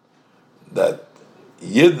 that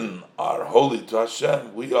Yidden are holy to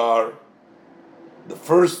Hashem. We are the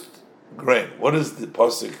first grain. What is the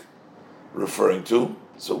pasuk referring to?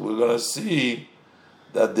 So we're going to see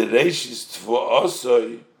that the reishis tfu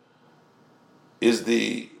osoi is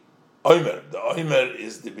the oimer. The oimer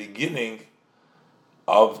is the beginning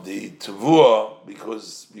of the tevuah,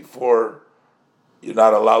 because before you're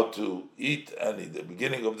not allowed to eat any. The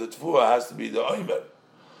beginning of the tevuah has to be the oimer.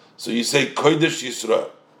 So you say kodesh Yisrael.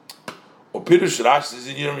 Or Pirush Rashi is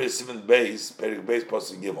in Yirmiyah 7 Beis, Perik Beis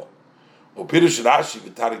Pasuk Gimel. Or Pirush Rashi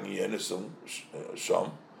v'tarik Yenisum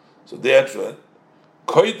Shom. So they answer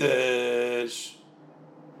kodesh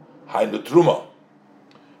hainu truma.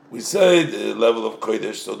 We say the level of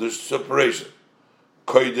kodesh, so there's separation.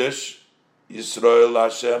 Kodesh Yisrael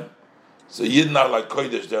Hashem. So Yidden are like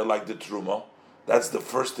kodesh; they're like the truma. That's the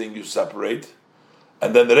first thing you separate,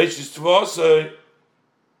 and then the reishis tvosei.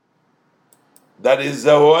 That is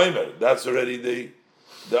the oimer. That's already the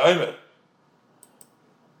oimer.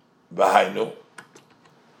 V'hainu.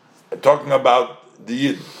 Talking about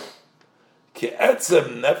the Yidden. Ki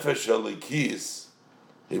etzem nefesh alikis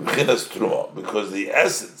ibchinas truma, because the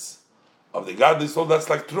essence of the godly soul, that's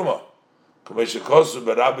like truma. Kumeshekosu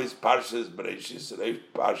berabis parshas bereshis reish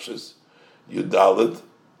parshas yudalid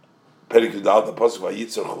perik yudalid the pasuk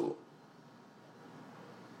vayitzar chulu.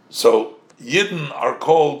 So Yidden are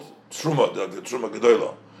called truma, the truma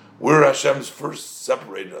gedola. We're Hashem's first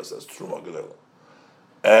separated us as truma gedola,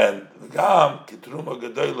 and the gam ki truma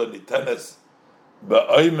gedola nitenes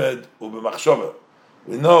be'oimed u'b'machshava.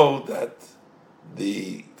 We know that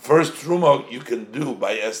the first truma you can do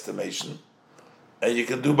by estimation, and you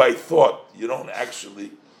can do by thought. You don't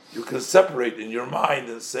actually. You can separate in your mind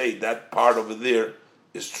and say that part over there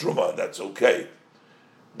is truma. That's okay.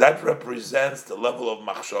 That represents the level of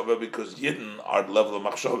machshava, because Yidden are the level of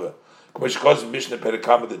machshava. K'mishkos Mishnah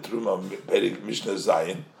Perikama the Truma Perik Mishnah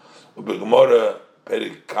Zayin, u'begemora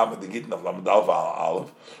Perikama the Gittin of Lamed Alpha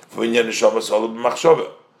Aleph v'inyan neshama solo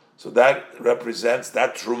b'machshava. So that represents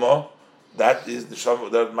that truma. That is the neshama,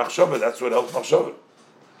 that machshava. That's what helps machshava.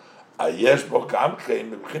 Ayesh bo kamkein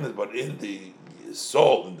mebchinas, but in the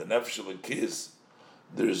soul, in the nefesh of a kiss,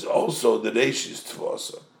 there is also the reishis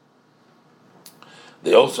tvosa.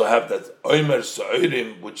 They also have that oimer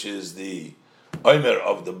so'irim, which is the oimer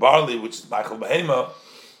of the barley, which is machal behema,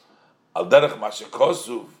 al derech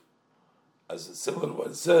mashakosuv, as a similar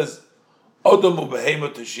one says, odomu behema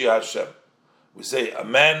tashia Hashem. We say a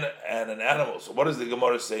man and an animal. So what does the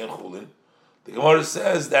Gemara say in Chulin? The Gemara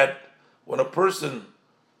says that when a person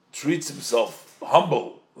treats himself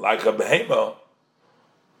humble like a behema,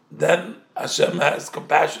 then Hashem has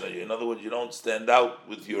compassion on you. In other words, you don't stand out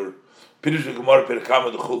with your Pirush Gemara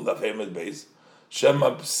Perikama the Chul Daf Hemed Beis.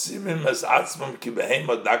 Shema Psimim as Atzmam Ki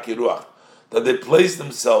Behema Daki Ruach, that they place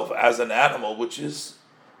themselves as an animal, which is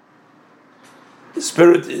the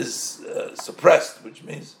spirit is suppressed, which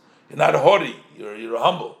means you're not haughty, you're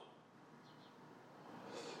humble.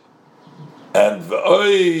 And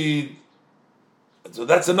so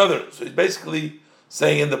that's another. So he's basically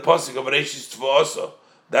saying in the pasuk of Reishis Tvoasa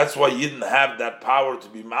That's why you didn't have that power to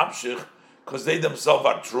be mamshich, because they themselves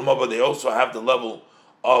are truma, but they also have the level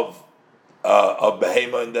of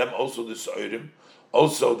behema in them, also the soirim,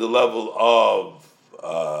 also the level of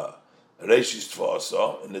reishis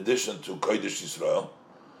tfasa, in addition to kodesh Yisrael.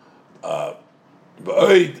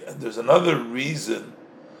 And there's another reason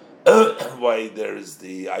why there is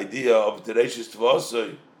the idea of the reishis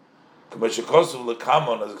tfasa, k'meshekosov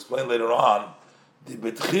lekamon, as explained later on. The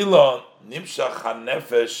betchila nimshach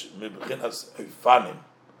hanefesh mibchinas efanim.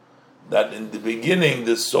 That in the beginning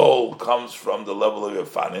the soul comes from the level of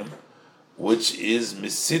efanim, which is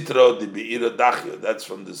misitra de beira dachya. That's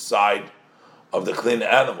from the side of the clean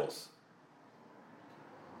animals.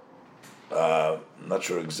 Not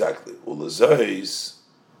sure exactly. Ulazais,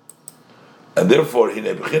 and therefore hine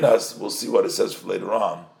bchinas. We'll see what it says later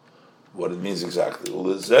on, what it means exactly.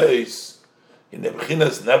 Ulazais. In the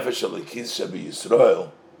Bechinas Nefesh Alikis Shabi Yisrael,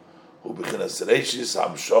 who Bechinas Reishis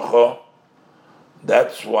Hamshocha,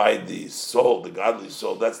 that's why the soul, the godly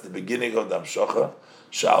soul, that's the beginning of the Hamshocha,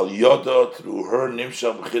 Shal Yoda, through her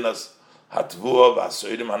Nimsha Bechinas Hatvua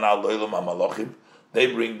Vasoidim Hanal Loilam HaMalochim, they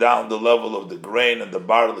bring down the level of the grain and the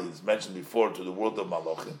barley, as mentioned before, to the world of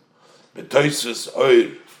Malochim. Betoisus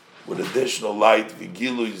Oir, with additional light,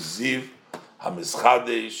 Vigilu Ziv,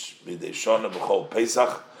 Hamischadesh, Bideshona B'chol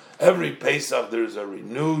Pesach. Every Pesach there is a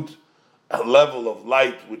renewed level of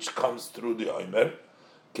light which comes through the Omer.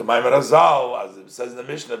 K'maimer Hazal, as it says in the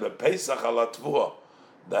Mishnah, Pesach Alatvuah,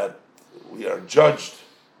 that we are judged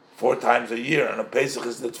 4 times a year, and a Pesach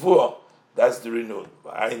is the Tvuah. That's the renewed.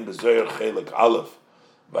 V'ayin b'zoyer chelik aleph,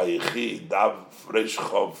 v'yichi dav fresh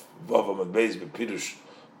chov vavam adbeis b'pirush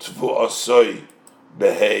Tvuah soy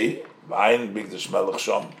behei, v'ayin b'gdash melech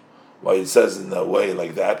shom. Why it says in a way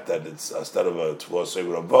like that it's instead of a tvuah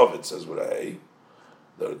soy above, it says with a hey.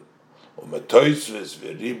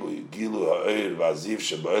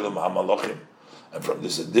 And from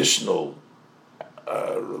this additional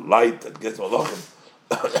light that gets malachim,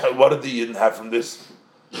 what did the Yidden have from this?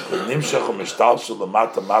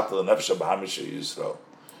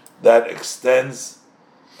 That extends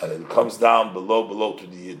and it comes down below to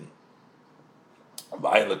the Yidden.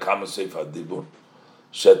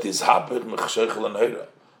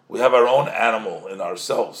 We have our own animal in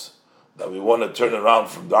ourselves that we want to turn around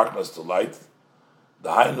from darkness to light. The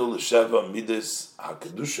Hainu L'Sheva Midas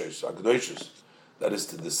HaKadoshos, that is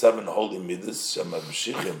to the 7 holy Midas,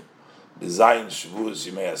 Shemabshichim, the Zayin Shavuos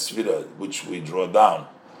Yimei HaSfira, which we draw down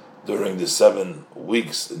during the 7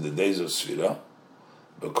 weeks in the days of Sfira.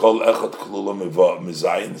 B'kol Echad Klula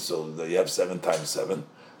Mizayin, so that you have 7 times 7.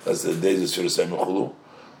 That's the days of Sfira Semechulu.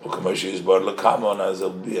 As it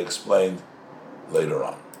will be explained later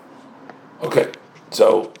on. Okay,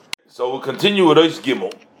 so we'll continue with Ois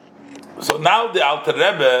Gimel. So now the Alter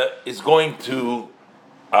Rebbe is going to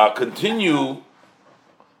continue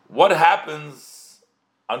what happens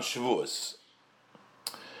on Shavuos.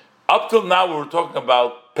 Up till now we were talking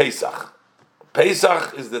about Pesach.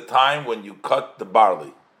 Pesach is the time when you cut the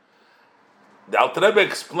barley. The Alter Rebbe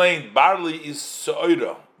explained barley is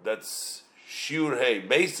so'ira, that's Shur Hay.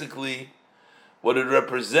 Basically, what it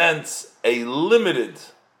represents, a limited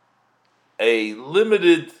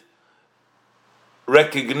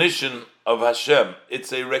recognition of Hashem.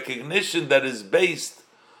 It's a recognition that is based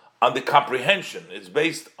on the comprehension. It's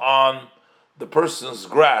based on the person's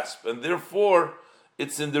grasp, and therefore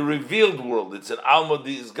it's in the revealed world. It's an Alma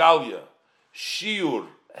di Isgalia. Shiur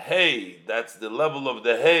Hay, that's the level of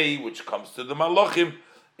the Hay, which comes to the Malachim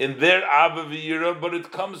in their Abba V'yira, but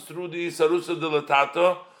it comes through the Isarusa de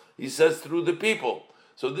Latata, he says through the people.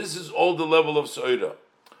 So this is all the level of Soira.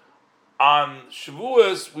 On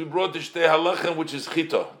Shavuos, we brought the Shtei Halachem, which is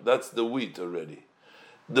Chita. That's the wheat already.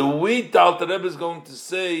 The wheat, Alter Rebbe is going to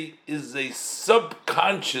say, is a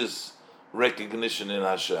subconscious recognition in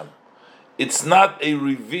Hashem. It's not a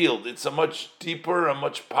revealed, it's a much deeper, a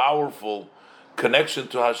much powerful connection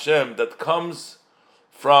to Hashem that comes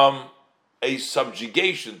from a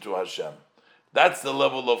subjugation to Hashem. That's the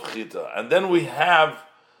level of Chita. And then we have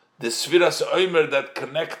the Sfiras Omer that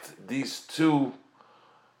connect these two,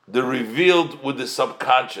 the revealed with the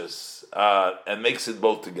subconscious, and makes it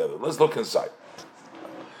both together. Let's look inside.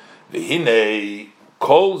 V'hinei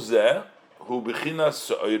kol zeh hu b'chinas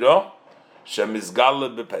so'ira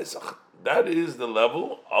shemizgale b'Pesach. That is the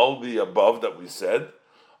level, all the above that we said,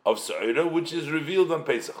 of so'ira, which is revealed on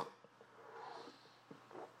Pesach.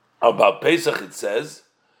 About Pesach it says,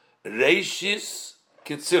 Reishis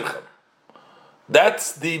Kitzirchem.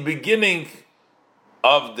 That's the beginning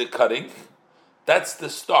of the cutting. That's the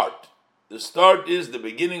start. The start is the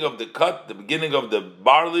beginning of the cut, the beginning of the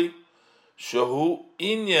barley. Shehu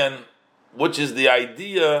Inyan which is the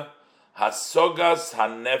idea Hasogas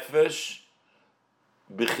Hanefesh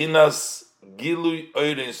Bichinas Gilui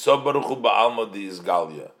Oirin Sobaruchu Ba'alma Di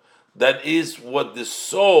Isgalia. That is what the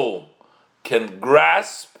soul can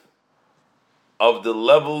grasp of the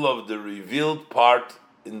level of the revealed part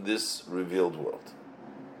in this revealed world.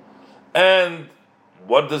 And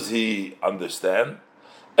what does he understand?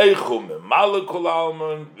 Hashem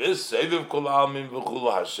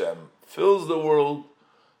fills the world,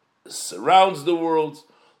 surrounds the world.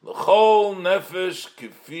 L'chol nefesh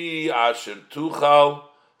kifi asher tuchal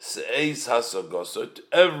seis hasagosot.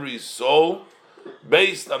 Every soul,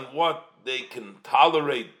 based on what they can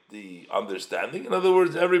tolerate the understanding. In other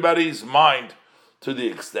words, everybody's mind to the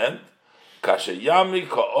extent. Kashayami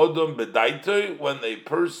ka'odom bedaitoi, when a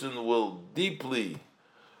person will deeply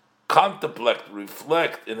contemplate,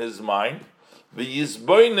 reflect in his mind,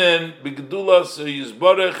 v'yizboinen b'gedulas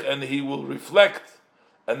yizborech, and he will reflect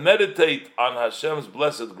and meditate on Hashem's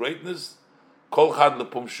blessed greatness. Kol chad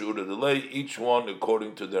lepum she'ura delay, each one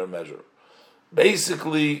according to their measure.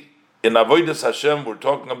 Basically, in Avodas Hashem, we're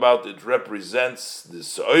talking about it represents the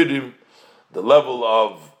Sa'odim, the level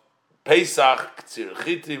of Pesach, Ktsir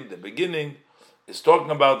Chitim, the beginning, is talking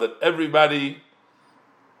about that everybody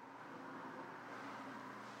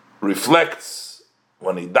reflects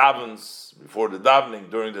when he davens, before the davening,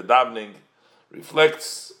 during the davening,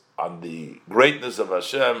 reflects on the greatness of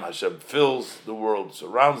Hashem. Hashem fills the world,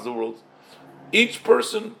 surrounds the world. Each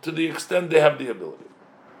person to the extent they have the ability.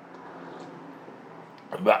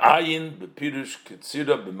 Ba'ayin bepirush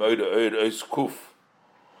Ktsira b'moida oir ois kuf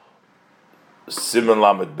Siman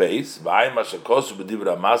Lamed Beis Ba'ayin mashakosu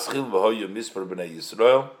b'dibra maschil v'hoyu misper b'nei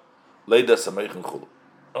Yisrael leida sameichin chulu.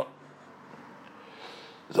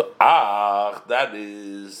 So, that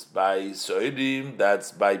is by Soidim,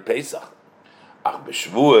 that's by Pesach. Ach,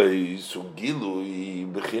 b'Shvuos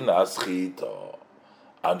ugilui b'chinas chita.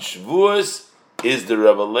 And Shvuos is the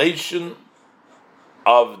revelation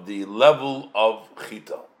of the level of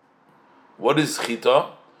chita. What is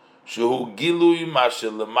chita? Shehu gilui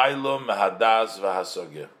mashel lemailo mehadas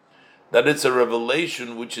v'hasogeh. That it's a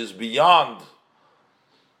revelation which is beyond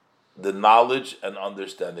the knowledge and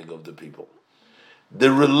understanding of the people.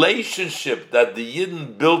 The relationship that the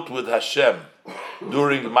Yidden built with Hashem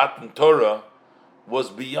during Matan Torah was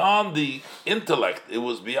beyond the intellect. It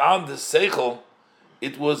was beyond the seichel.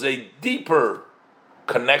 It was a deeper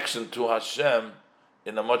connection to Hashem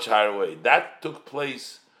in a much higher way. That took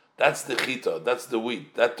place. That's the chita. That's the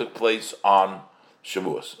wheat. That took place on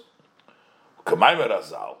Shavuos. Kamaymer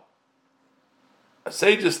Azal.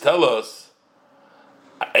 Sages tell us,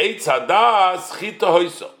 Eitz Hadas chita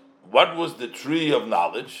hoiso. What was the tree of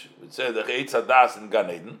knowledge? We say the Eitz Hadas in Gan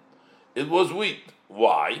Eden. It was wheat.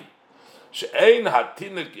 Why? She'ein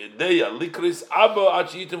hatinik ideya likris abba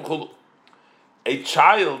achitim chulu. A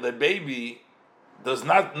child, a baby, does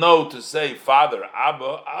not know to say Father,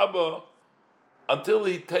 Abba, Abba, until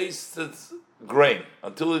he tastes grain,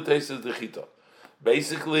 until he tastes the chita.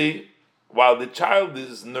 Basically, while the child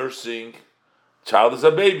is nursing, child is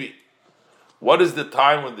a baby. What is the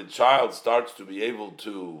time when the child starts to be able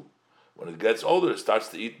to, when it gets older, it starts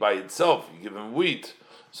to eat by itself? You give him wheat.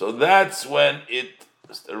 So that's when it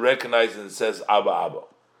recognizes and says Abba, Abba.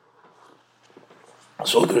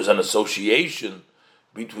 So there's an association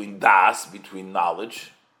between das, between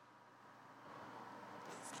knowledge,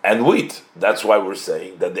 and wheat. That's why we're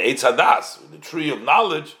saying that the Eitz Hadas, the tree of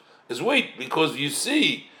knowledge, is wheat, because you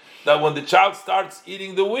see that when the child starts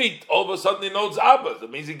eating the wheat, all of a sudden he knows Abba.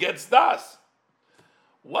 That means he gets das.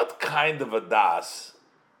 What kind of a das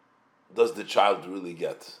does the child really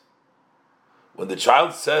get? When the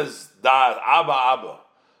child says das, Abba, Abba,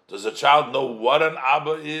 does the child know what an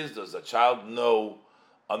Abba is? Does the child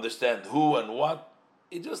understand who and what?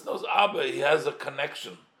 He just knows Abba. He has a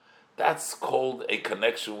connection. That's called a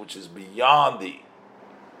connection which is beyond the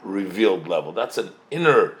revealed level. That's an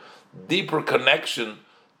inner, deeper connection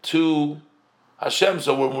to Hashem.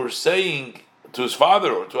 So when we're saying to his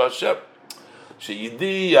father or to Hashem,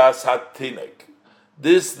 Sheyidiyas hatinek,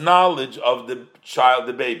 this knowledge of the child,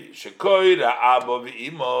 the baby, shekoy Abba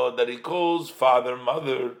v'imo, that he calls father,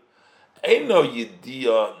 mother, eino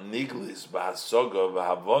yidiya niglis b'hasoga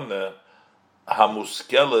v'havone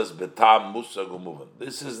hamuskeles betam musag umuvan.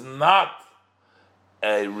 This is not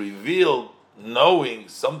a revealed knowing,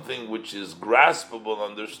 something which is graspable,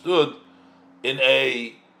 understood in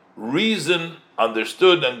a reason,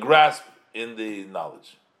 understood and grasped in the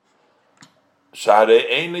knowledge. Share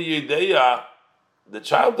eina yideya, the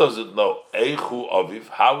child doesn't know eichu aviv,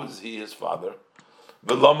 how is he his father,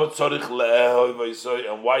 and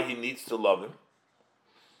why he needs to love him.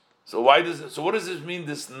 So why does it? So what does this mean?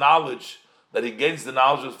 This knowledge that he gains the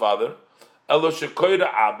knowledge of his father. Elo shekoyda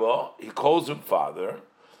Abba, he calls him father.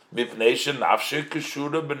 Mipnei shenafshe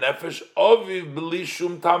keshura benefesh oviv b'li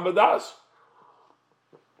shum tam b'das.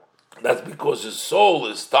 That's because his soul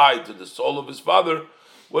is tied to the soul of his father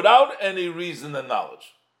without any reason and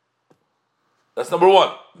knowledge. That's number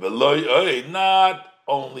one. Not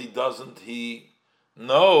only doesn't he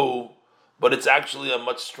know, but it's actually a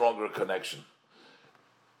much stronger connection.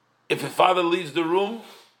 If his father leaves the room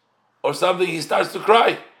or something, he starts to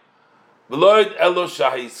cry. That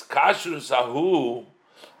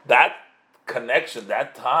connection,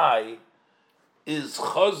 that tie, is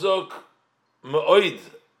chazok me'oid.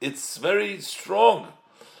 It's very strong.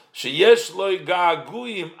 Sheyesh loy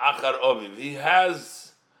ga'aguyim achar oviv. He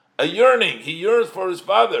has a yearning. He yearns for his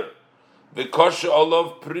father. V'koshe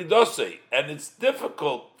olav pridose. And it's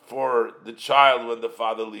difficult for the child when the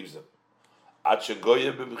father leaves him. At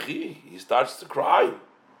shegoye b'bchi. He starts to cry.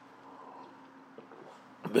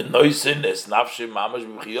 V'noisin es nafshe mamash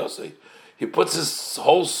b'bchiyose. He puts his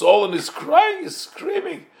whole soul and he's crying, he's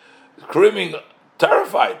screaming,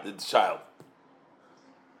 terrified, the child.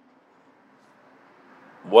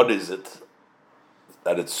 What is it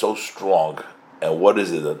that it's so strong? And what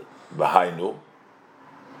is it behind you?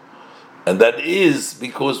 And that is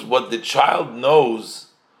because what the child knows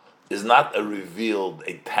is not a revealed,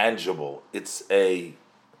 a tangible. It's a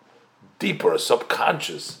deeper, a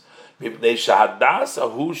subconscious.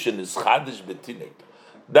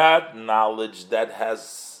 That knowledge that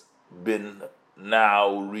has been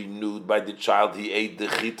now renewed by the child, he ate the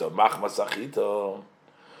chita, machmas achita.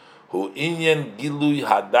 Who inyan gilui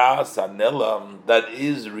hadas hanelam, that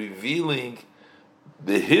is revealing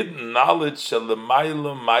the hidden knowledge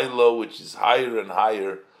shalamayla mailo, which is higher and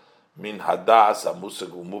higher, min hadas hamusag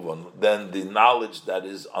umuvon, than the knowledge that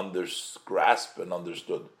is grasped and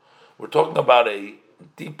understood. We're talking about a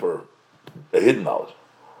deeper, a hidden knowledge.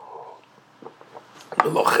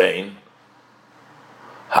 V'lochein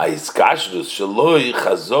haiskashrus shaloi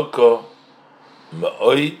chazoko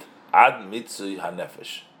me'oid ad mitzui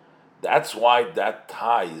hanefesh. That's why that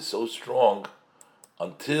tie is so strong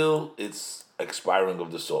until it's expiring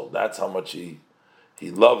of the soul. That's how much he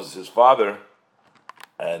loves his father.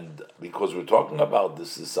 And because we're talking about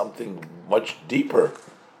this is something much deeper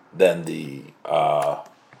than the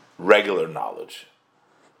regular knowledge.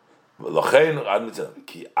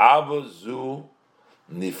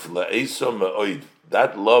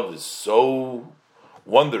 That love is so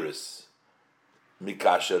wondrous.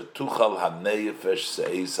 Mikasher tuchal haneyefesh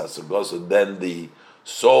seis hasagoso. Then the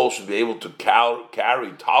soul should be able to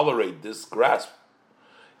tolerate this grasp.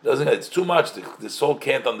 It's too much. The soul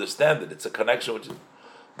can't understand it. It's a connection which is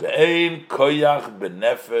ve'ein koyach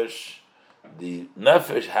benefesh. The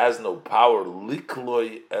nefesh has no power.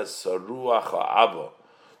 Likloi es haruach ha'ava,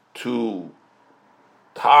 to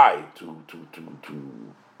tie, to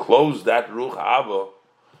close that ruach ha'ava.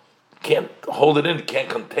 Can't hold it in, can't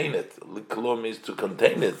contain it. Liklo means to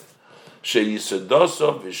contain it.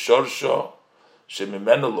 Sheyisedoso v'shorsho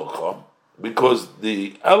shemimenu locha, because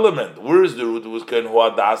the element, where is the root? It was ken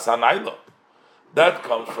huadas hanaylo. That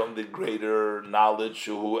comes from the greater knowledge,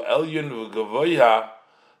 shu elyon v'gavoya,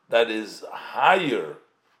 that is higher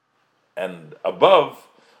and above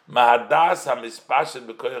mahadas hamispashet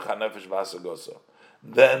b'koyach hanefesh v'hasagoso.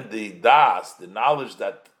 Then the das, the knowledge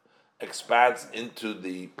that expands into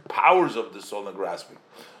the powers of the soul and grasping.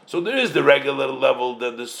 So there is the regular level,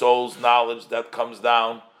 that the soul's knowledge that comes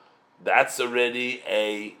down, that's already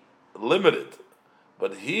a limited.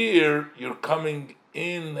 But here you're coming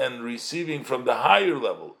in and receiving from the higher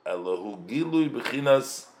level. Elohu gilui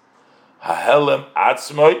b'chinas hahelem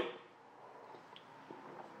atzmoi.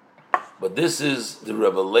 But this is the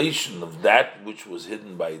revelation of that which was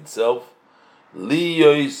hidden by itself.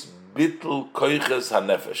 Liyois bitl koiches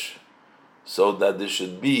hanefesh. So that there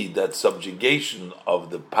should be that subjugation of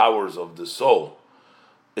the powers of the soul.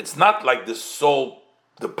 It's not like the soul,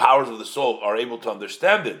 the powers of the soul are able to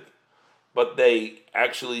understand it, but they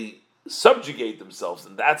actually subjugate themselves,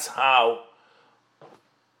 and that's how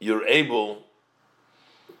you're able,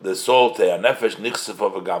 the soul, so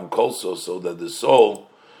that the soul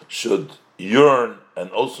should yearn and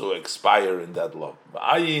also expire in that love.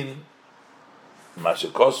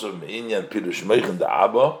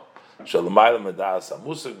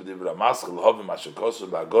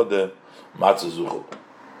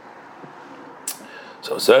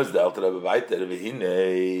 So it says the Alter Rebbe weiter,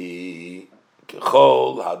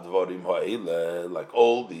 like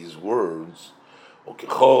all these words, and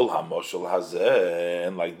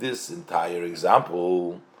like this entire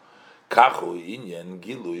example, Kachu inyan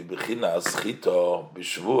gilui b'chinas chito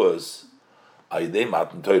b'shvuos ayidei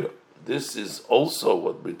matan Torah. This is also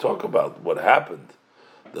what we talk about, what happened,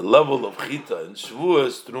 the level of chita and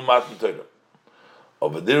shvuos through matan Torah.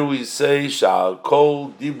 Over there we say, Shal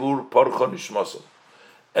kol dibur porcho nishmosam.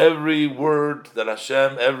 Every word that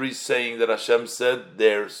Hashem, every saying that Hashem said,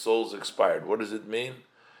 their souls expired. What does it mean?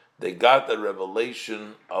 They got the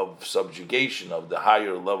revelation of subjugation of the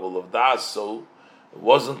higher level of das, so it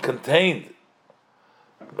wasn't contained.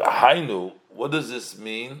 Hainu, what does this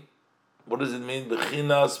mean? What does it mean?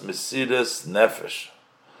 Bechinas mesiras nefesh.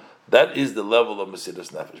 That is the level of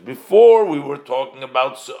mesiras nefesh. Before we were talking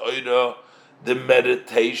about se'odah, the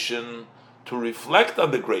meditation to reflect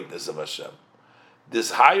on the greatness of Hashem.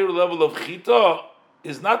 This higher level of chita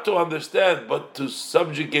is not to understand, but to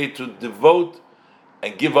subjugate, to devote,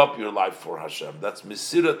 and give up your life for Hashem. That's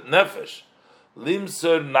mesirat nefesh.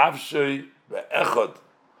 Limser nafshay ve'echad.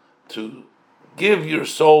 To give your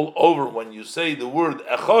soul over when you say the word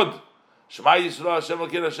echad. Shema Yisrael Hashem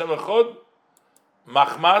Elokeinu Hashem echad.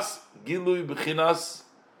 Machmas gilui b'chinas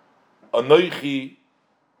anoichi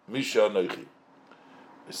misha anoichi.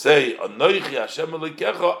 We say anoichi Hashem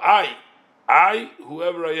Elokeinu, I,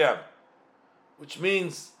 whoever I am, which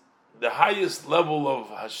means the highest level of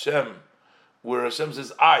Hashem, where Hashem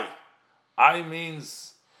says I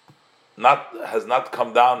means has not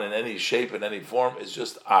come down in any shape, in any form. It's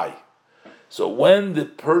just I. So when the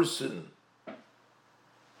person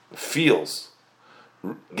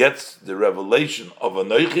gets the revelation of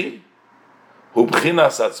Anoichi, hu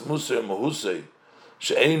b'chinas atzmusei mohusei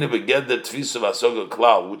she'einu begeder tfisa v'asoga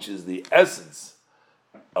klal, which is the essence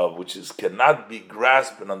of which cannot be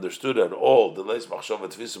grasped and understood at all, the leis machshava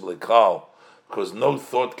tfisa b'leikal, because no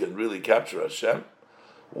thought can really capture Hashem.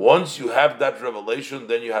 Once you have that revelation,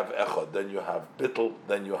 then you have echad, then you have bittul,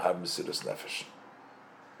 then you have mesiras nefesh.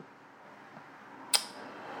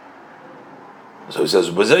 So he says,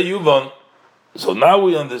 B'zeh yuvan. So now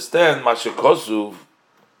we understand Mashakosuv.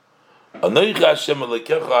 Anoichi Hashem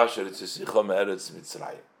Elokecha asher etzisicha me'eretz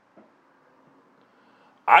Mitzrayim.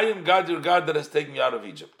 I am God, your God, that has taken you out of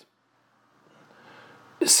Egypt.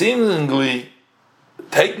 Seemingly,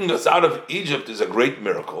 taking us out of Egypt is a great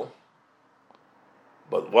miracle.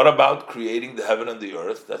 But what about creating the heaven and the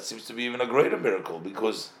earth? That seems to be even a greater miracle,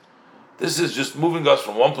 because this is just moving us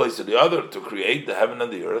from one place to the other to create the heaven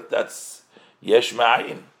and the earth. That's yesh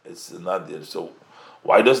ma'ayin. It's not there. So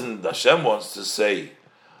why doesn't Hashem wants to say,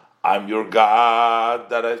 I'm your God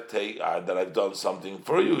that I've done something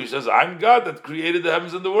for you? He says, I'm God that created the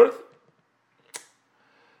heavens and the earth.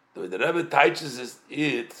 The way the Rebbe teaches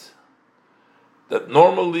is that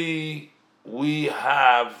normally we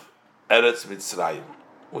have Eretz Mitzrayim.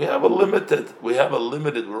 We have a limited, we're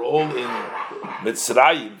all in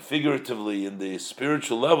Mitzrayim, figuratively, in the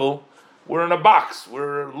spiritual level. We're in a box.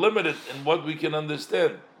 We're limited in what we can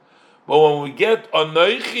understand. But when we get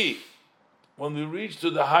Anoichi, when we reach to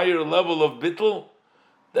the higher level of Bittul,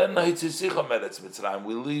 then we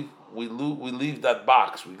leave that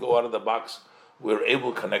box. We go out of the box. We're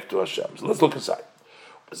able to connect to Hashem. So let's look inside.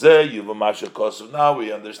 Now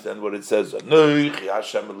we understand what it says. I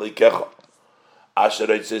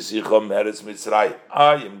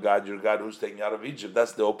am God, your God, who's taking you out of Egypt.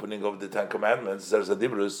 That's the opening of the Ten Commandments. There's a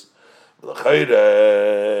dibrus.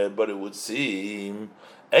 But it would seem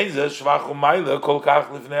this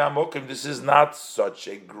is not such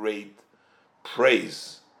a great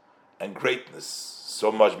praise and greatness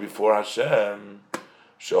so much before Hashem.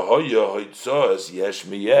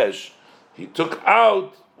 He took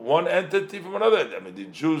out one entity from another. I mean, the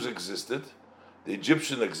Jews existed, the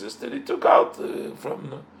Egyptian existed. He took out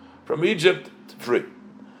from Egypt free.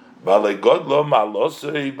 But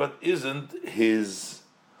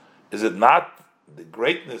is it not the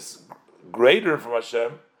greatness greater from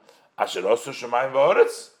Hashem? Asher osu shemayim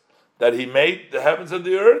v'oretz, that He made the heavens and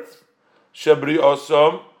the earth. Shebri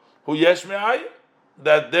osam hu yesh me'ayim,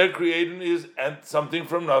 that their creating is and something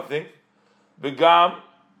from nothing. Begam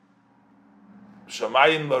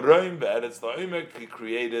shemayim l'roim v'eretz la'omek, He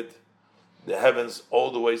created the heavens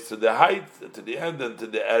all the ways to the height, to the end, and to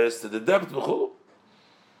the eretz, to the depth.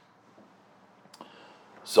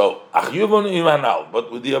 So, but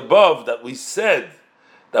with the above that we said,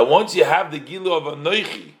 that once you have the gilu of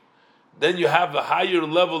Anoichi, then you have a higher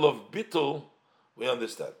level of bittul, we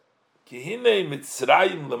understand. Kihine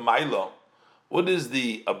Mitzrayim l'maylo, what is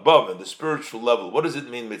the above and the spiritual level? What does it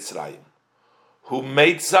mean, Mitzrayim? Hu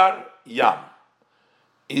meitzar yam,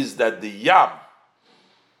 is that the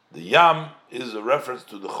yam is a reference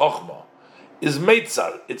to the chokhmah, is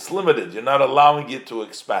meitzar, it's limited, you're not allowing it to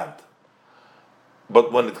expand.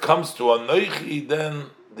 But when it comes to Anoichi,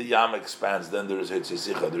 then the Yam expands, then there is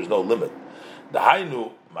Hitzisicha, there's no limit. The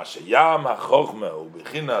Hainu, Mashayam HaChochme,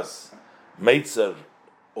 Ubichinas, Meitzer,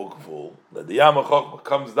 Ukvul, that the Yam HaChochme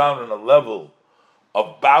comes down in a level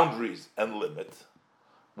of boundaries and limit,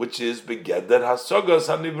 which is Begeder HaSogas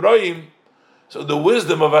HaNivroim. So the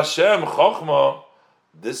wisdom of Hashem, Chochma,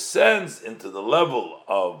 descends into the level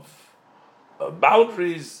of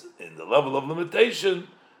boundaries, in the level of limitation,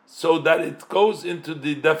 so that it goes into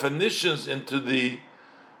the definitions, into the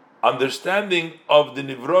understanding of the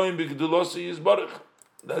Nivroim B'Gedulosi Yisbarach.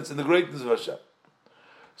 That's in the greatness of Hashem.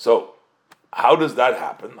 So, how does that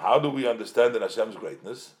happen? How do we understand in Hashem's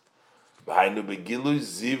greatness?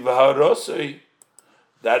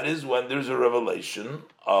 That is when there's a revelation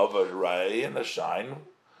of a ray and a shine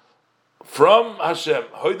from Hashem.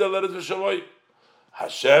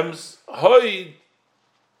 Hashem's Hoyd,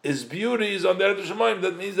 his beauty is on the Eretz Shemayim.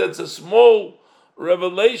 That means that's a small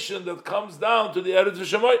revelation that comes down to the Eretz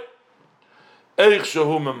Shemayim.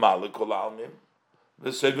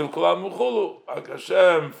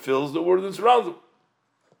 Hashem fills the world and surrounds him.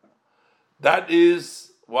 That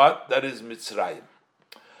is what? That is Mitzrayim.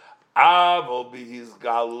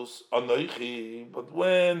 But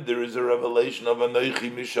when there is a revelation of Anoichi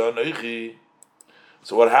Misha Anoichi,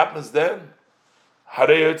 so what happens then?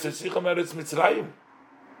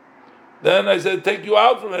 Then I said, take you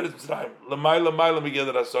out from Eretz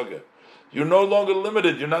Mitzrayim. You're no longer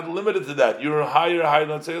limited. You're not limited to that. You're higher.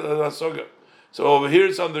 So over here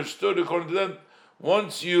it's understood according to them.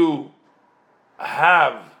 Once you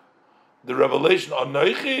have the revelation on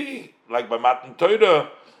Noichi, like by Matan Torah,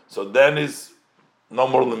 so then is no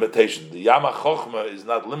more limitation. The Yama Chochma is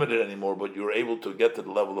not limited anymore, but you're able to get to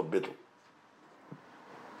the level of Bittul.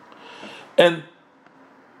 And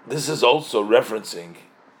this is also referencing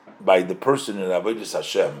by the person in Avodas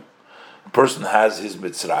Hashem. The person has his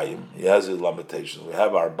Mitzrayim, he has his limitations. We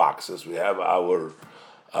have our boxes, we have our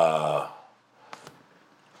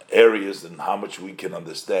areas, and how much we can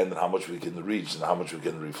understand, and how much we can reach, and how much we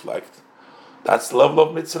can reflect. That's the level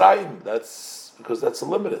of Mitzrayim. That's because that's a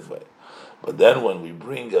limited way. But then when we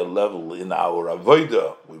bring a level in our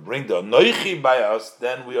Avodah, we bring the Noichi by us,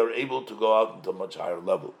 then we are able to go out into a much higher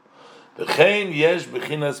level. Same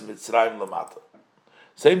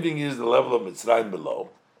thing is the level of Mitzrayim below.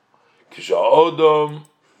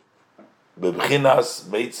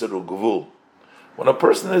 When a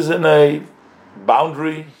person is in a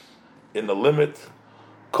boundary, in a limit,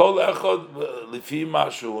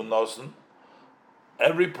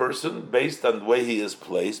 every person, based on the way he is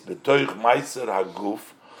placed, he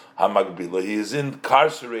is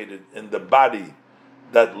incarcerated in the body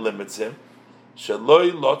that limits him. He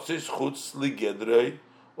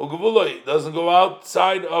doesn't go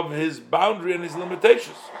outside of his boundary and his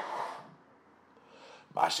limitations.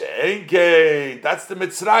 That's the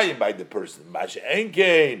Mitzrayim by the person.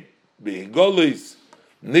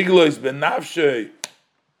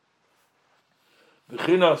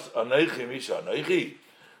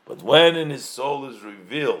 But when in his soul is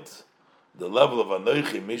revealed the level of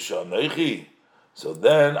Anoichi Misha Anoichi, so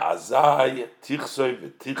then Azai Tichsoi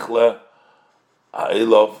V'Tichle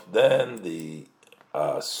Ha'ilov, then the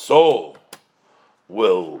soul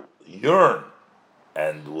will yearn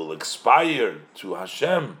and will aspire to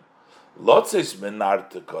Hashem, Lotzes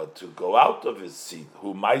Menartika, to go out of his seat,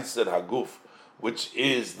 Hu Meiser Haguf, which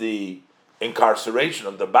is the incarceration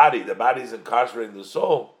of the body. The body is incarcerating the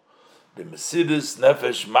soul. The Mesidus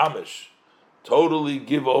Nefesh Mamish, totally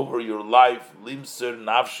give over your life, Limser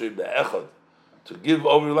Nafshe Be'echad, to give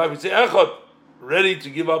over your life. You say Echad, ready to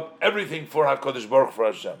give up everything for HaKadosh Baruch for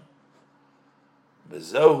Hashem.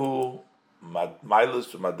 Bezehu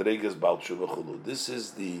Mailus Madregas Bal Tshuva Chulu. This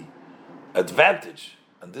is the advantage,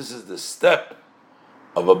 and this is the step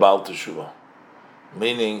of a Baal Teshuvah,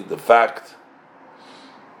 meaning the fact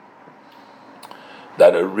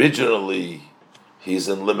that originally he's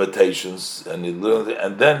in limitations,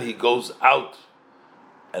 and then he goes out,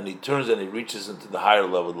 and he turns and he reaches into the higher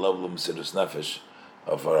level, the level of Mesidus Nefesh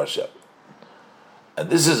of Hashem. And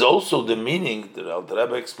this is also the meaning that Alter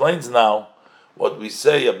Rebbe explains now. What we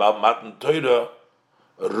say about Matan Torah,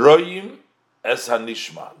 Royim es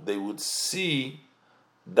hanishma, they would see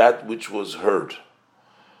that which was heard.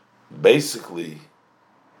 Basically,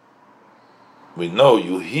 we know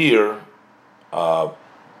you hear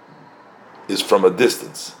is from a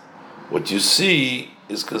distance. What you see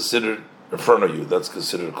is considered in front of you. That's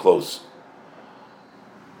considered close.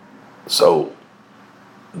 So,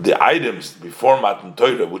 the items before Matan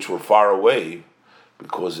Torah, which were far away,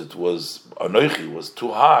 because it was Anoichi was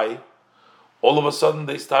too high, all of a sudden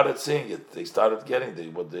they started seeing it. They started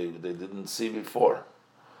getting what they didn't see before.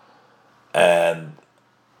 And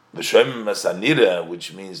V'shoim mesanira,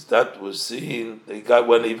 which means that was seen,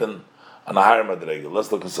 went even on a higher madrega.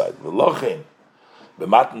 Let's look inside. V'lochin,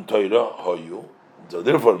 b'matan Torah hoyu. So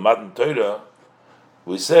therefore, matan Torah,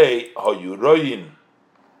 we say hoyu royin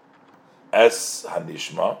es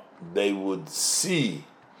hanishma. They would see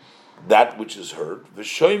that which is heard.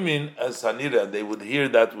 V'shoimin es hanira. They would hear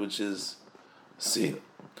that which is seen.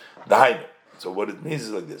 Dahainu. So what it means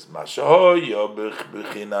is like this: Mashahoyo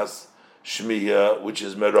b'chinas shmiya, which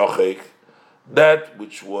is merachek, that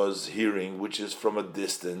which was hearing, which is from a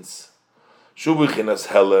distance. Shu b'chinas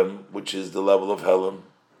helem, which is the level of helem.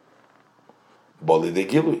 Boli de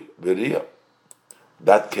gilui v'riya,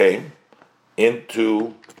 that came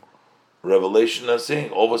into revelation and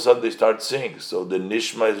seeing. All of a sudden they start seeing. So the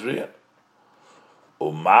nishma is riya.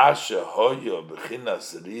 Umashahoyo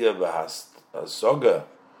b'chinas riya v'hasoga.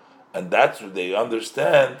 And that's what they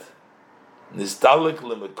understand. Nistalik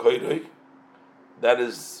lemekoiroi. That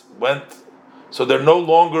is went. So they're no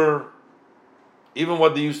longer, even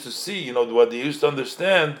what they used to see, what they used to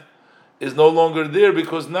understand, is no longer there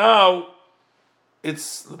because now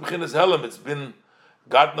it's l'bchinas helam. It's been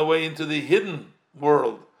gotten away into the hidden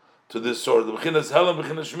world to this sort. L'bchinas helam,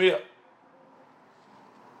 l'bchinas shmiya.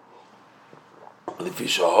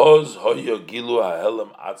 L'fishahoz hoyo gilu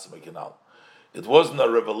hahelam atzma kenal. It wasn't a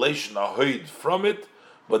revelation, a hoid from it,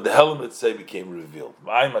 but the helm itself became revealed.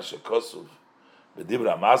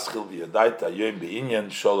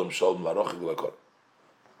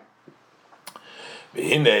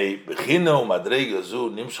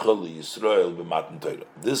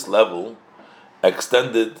 This level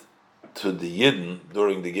extended to the Yidden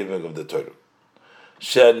during the giving of the Torah.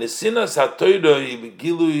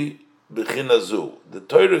 The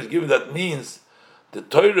Torah is given, that means the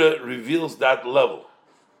Torah reveals that level.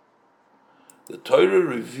 The Torah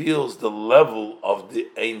reveals the level of the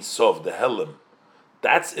Ein Sof, the Helam.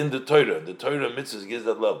 That's in the Torah. The Torah mitzvahs gives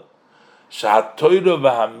that level. Shah Torah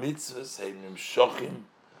v'ha-mitzvahs heim nimshochim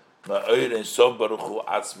ma'oir Ein Sof baruch hu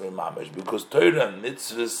atzmei mamash. Because Torah and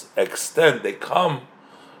mitzvahs extend, they come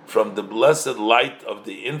from the blessed light of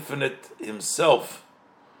the Infinite Himself.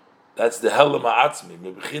 That's the Helam ha'atzmi.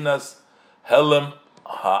 Me'b'chinas Helam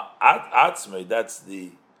ha'atzmi, that's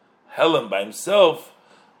the Helam by himself,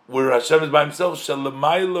 where Hashem is by himself,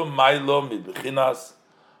 shalamaylo maylo mibchinas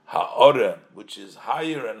ha'oreh, which is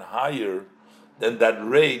higher and higher than that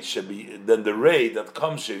ray than the ray that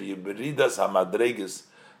comes beridas hamadreges,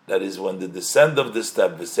 that is when the descent of the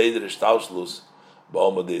step, v'seder ishtalshlus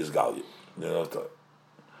ba'omodei is galyu.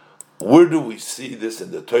 Where do we see this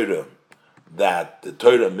in the Torah, that the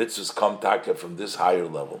Torah mitzvahs come taka from this higher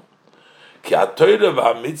level? Because the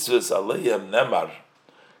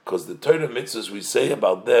Torah mitzvahs, we say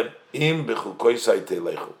about them,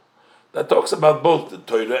 that talks about both the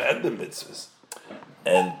Torah and the mitzvahs.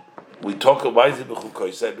 And we talk about why is it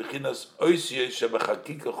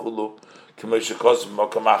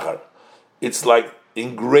it's like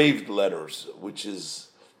engraved letters, which is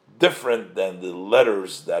different than the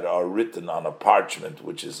letters that are written on a parchment,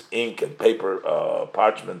 which is ink and paper,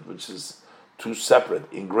 parchment, which is two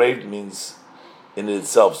separate. Engraved means in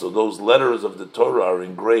itself. So those letters of the Torah are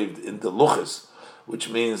engraved in the luchas, which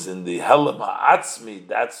means in the Helam ha'atzmi,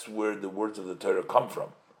 that's where the words of the Torah come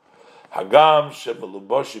from. Hagam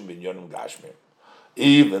shemeluboshim binyonim gashmim.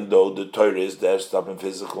 Even though the Torah is dressed up in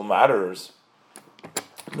physical matters,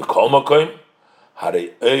 Mikol makoim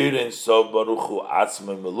harei eirin sov baruch hu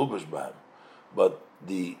atzmei melubosh b'hem. But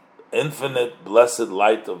the infinite blessed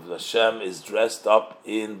light of Hashem is dressed up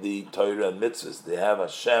in the Torah and mitzvahs. They have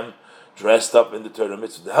Hashem dressed up in the Torah and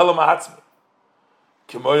mitzvahs. The Helam ha'atzmi.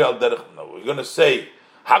 No, we're going to say,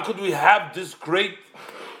 how could we have this great?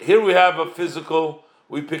 Here we have a physical.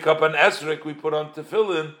 We pick up an esrek, we put on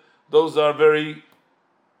tefillin. Those are very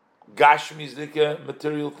gashmizdike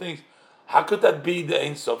material things. How could that be the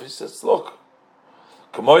Ein Sof? He says, look,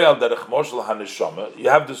 you have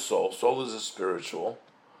the soul. Soul is a spiritual.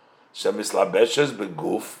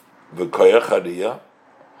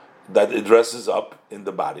 That it dresses up in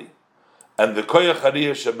the body, and the koyach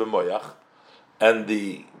hariyah shebemoyach, and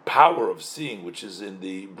the power of seeing, which is in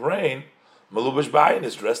the brain, melubash ba'ayin,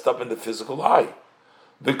 is dressed up in the physical eye.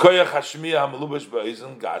 The koyach hashmiya melubash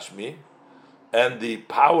ba'izin gashmi, and the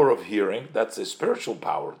power of hearing, that's a spiritual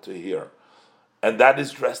power to hear, and that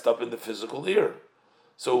is dressed up in the physical ear.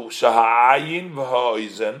 So shaha'ayin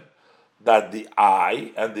v'ha'izin, that the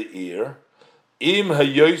eye and the ear, im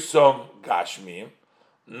hayosom gashmi,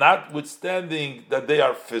 notwithstanding that they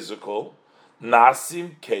are physical,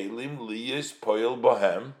 nasim kelim liyes poil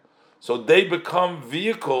bohem, so they become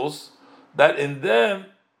vehicles that in them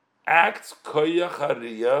acts koyach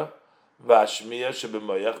hariyah Vashmiya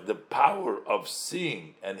shebemoyach, the power of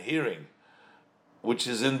seeing and hearing, which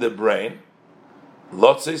is in the brain,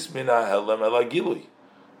 lotzis mina helem elagilui,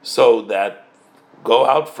 so that go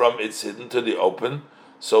out from its hidden to the open.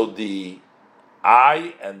 So the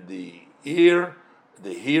eye and the ear,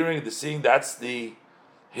 the hearing, the seeing, that's the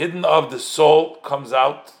hidden of the soul, comes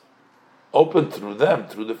out open through them,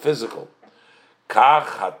 through the physical. Kach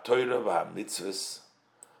ha-Torah v'ha-mitzvahs.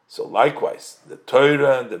 So likewise, the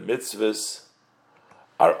Torah and the mitzvahs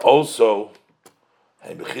are also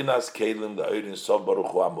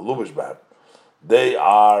they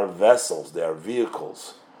are vessels, they are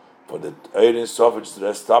vehicles for the Eirin Sof which is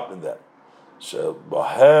rest up in them. So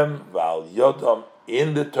Bohem Val Yodam,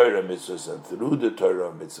 in the Torah mitzvahs and through the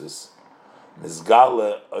Torah mitzvahs,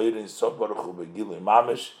 Mizgale Eirin Sof Baruch Hu Begilui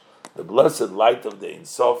Mamish, the blessed light of the Ein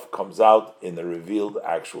Sof comes out in a revealed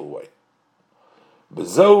actual way.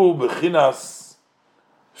 Bezohu bechinas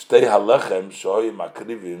shtei halechem shoy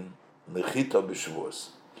makrivim nechito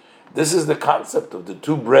b'shavuos. This is the concept of the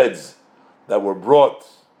two breads that were brought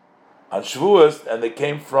on Shavuos, and they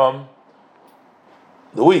came from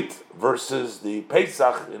the wheat, versus the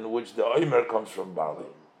Pesach, in which the Omer comes from barley,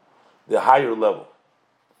 the higher level.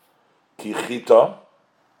 Ki chita,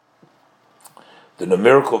 the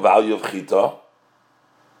numerical value of chita,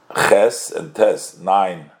 ches and tes,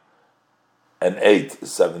 9 and 8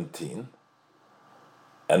 is 17,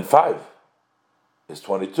 and 5 is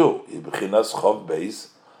 22. Ibchinas chov beis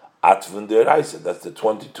atven deraisa. That's the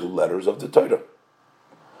 22 letters of the Torah.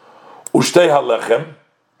 Ushtei halechem.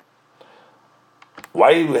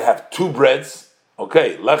 Why do we have two breads?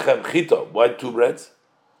 Okay, lechem chita. Why two breads?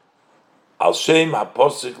 Al shem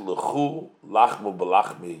haposik lechu lachmu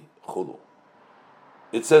belachmi chulu.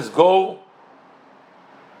 It says, go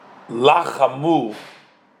lachamu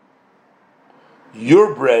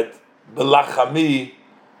your bread, belachami,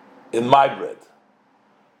 in my bread.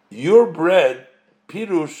 Your bread,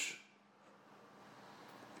 pirush,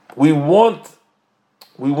 we want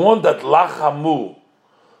that lachamu,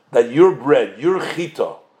 that your bread, your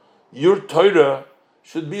chita, your Torah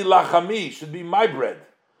should be lachami, should be my bread.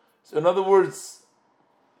 So in other words,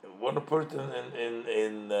 I want to put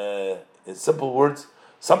it in simple words,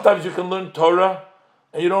 sometimes you can learn Torah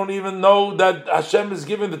and you don't even know that Hashem is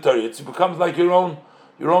giving the Torah. It becomes like your own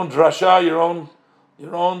drasha, your own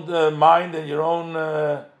mind, and your own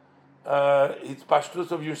it's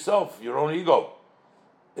pashtus of yourself, your own ego.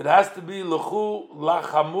 It has to be lechu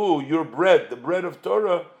lachamu, your bread, the bread of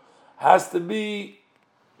Torah, has to be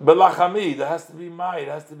belachami. That has to be mine. It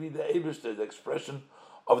has to be the Eibishter, the expression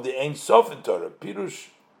of the Ein Sof in Torah. Pirush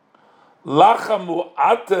lachamu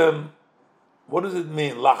atem. What does it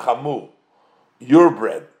mean? Lachamu, your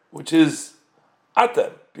bread, which is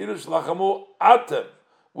atem. Pirush lachamu atem,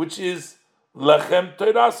 which is lechem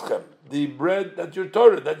toiraschem, the bread that your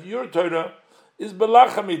Torah is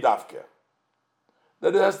belachami dafke.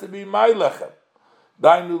 That it has to be my lechem.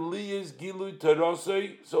 Dainu li is gilui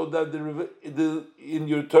terosei, so that the in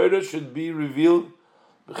your Torah should be revealed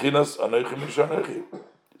b'chinas anochi mishanochi.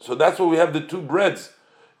 So that's why we have the two breads.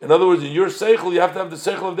 In other words, in your seichel, you have to have the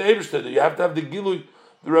seichel of the Eibishter. You have to have the gilui,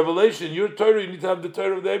 the revelation. In your Torah, you need to have the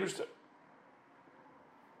Torah of the Eibishter.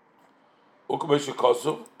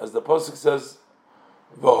 As the pasuk says,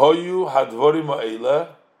 "V'hoyu hadvorim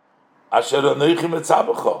ha'eila asher anochi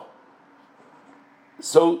metzabecha."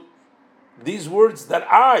 So these words that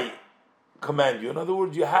I command you, in other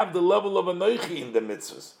words, you have the level of anochi in the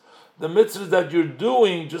mitzvahs. The mitzvahs that you're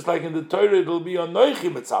doing, just like in the Torah, it'll be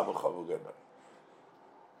anochi metzabecha v'gemer.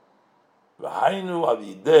 V'hainu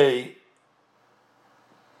avidei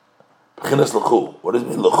b'chinas lechu. What does it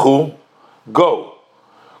mean lechu? Go.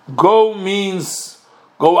 Go means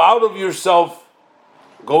go out of yourself,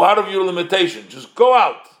 go out of your limitation. Just go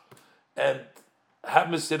out and have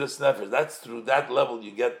Mesiras Nefesh. That's through that level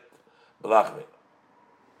you get Belachmi.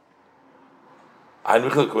 Ein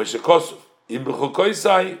Michel Koshe Kosov. Im Bechol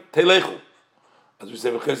Koisai Telechu. As we say,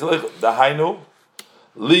 Bechol Telechu. Dahainu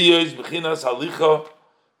Liyois Bechinas Halicha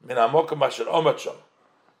Min Amokim Asher Omat.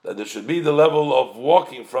 That there should be the level of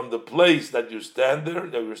walking from the place that you stand there,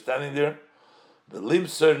 that you're standing there, the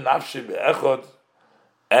limser nafshi be'echod,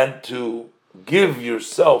 and to give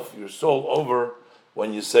yourself, your soul over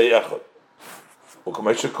when you say echod.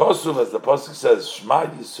 As the pasuk says, Shema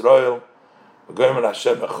Yisrael, v'goyim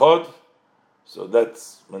Hashem echod. So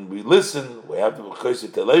that's when we listen, we have to v'chosi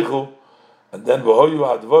telechu, and then v'hoyu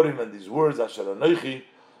hadvorim, and these words asher anochi,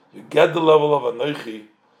 you get the level of anochi,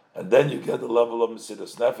 and then you get the level of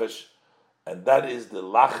Mesiras Nefesh, and that is the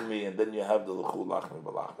lachmi, and then you have the lechu lachmi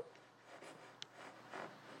b'lachmi.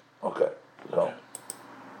 Okay, so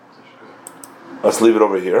let's leave it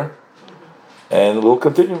over here. And we'll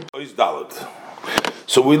continue.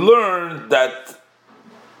 So we learned that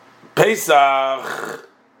Pesach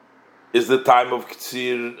is the time of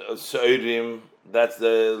Ktsir Seirim. That's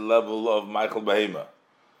the level of Michael Behema.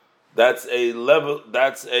 That's a level.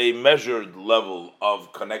 That's a measured level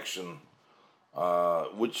of connection,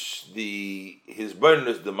 which his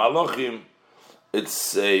bonus, the Malachim.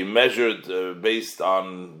 It's a measured based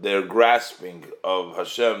on their grasping of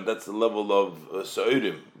Hashem. That's the level of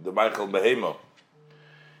Seirim, the Michael Behema.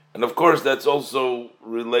 And of course, that's also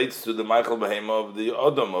relates to the Michael Behema of the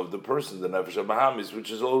Adam, of the person, the Nefesh HaBahamis,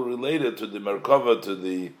 which is all related to the Merkava, to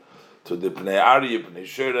the Pnei Aryeh, Pnei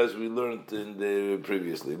Shor, as we learned in the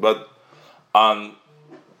previously. But on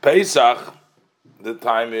Pesach, the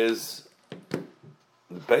time is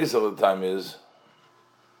Pesach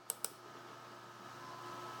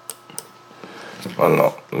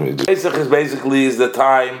is basically the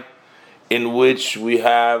time in which we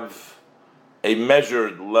have a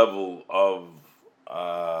measured level of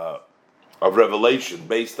revelation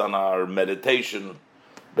based on our meditation,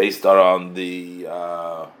 based on the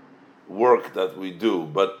work that we do.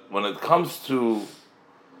 But when it comes to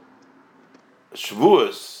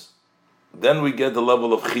Shavuos, then we get the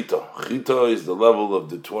level of Chita. Chita is the level of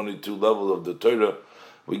the 22 level of the Torah.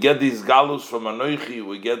 We get these galus from Anoichi,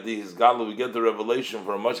 we get the revelation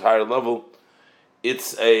from a much higher level.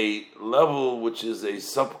 It's a level which is a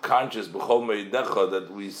subconscious b'chol meidecha,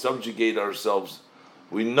 that we subjugate ourselves.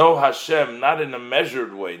 We know Hashem not in a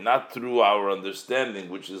measured way, not through our understanding,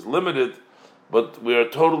 which is limited, but we are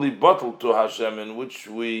totally bottled to Hashem, in which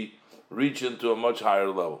we reach into a much higher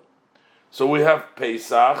level. So we have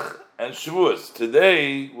Pesach and Shavuos.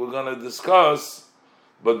 Today we're going to discuss,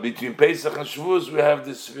 but between Pesach and Shavuos we have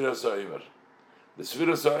the Sfiras HaOmer. The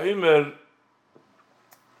Sfiras HaOmer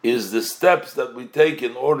is the steps that we take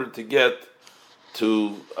in order to get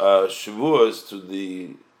to Shavuos, to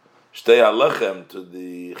the Shtei HaLechem, to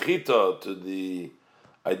the Chita, to the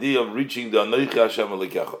idea of reaching the Anoichi Hashem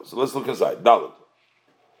Elokecha. So let's look inside. Dalet.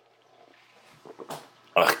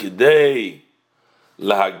 Ach kidei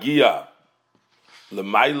lahagia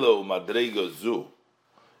lemailo madrega zu,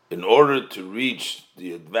 in order to reach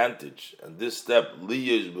the advantage, and this step,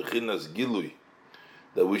 liyesh bechinas gilui,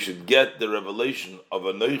 that we should get the revelation of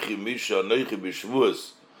Anoichi Misha, Anoichi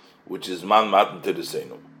B'Shvuos, which is Man Matan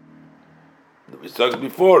Tereseinu. We talked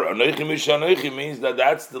before, Anoichi Misha, Anoichi means that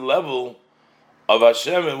that's the level of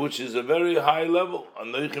Hashem, which is a very high level.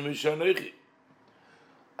 Anoichi Misha, Anoichi.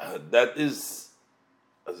 That is,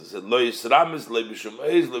 as I said, Lo Yisramis, Lo B'Shum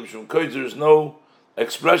Eiz, Lo B'Shum Koyz, there is no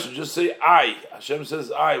expression, just say I. Hashem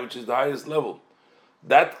says I, which is the highest level.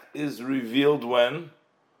 That is revealed when?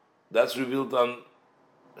 That's revealed on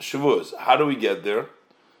Shavuos. How do we get there?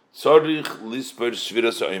 Tzarich lisper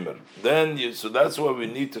Sfiras HaOmer. So that's why we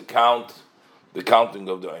need to count the counting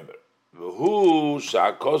of the Omer. V'hu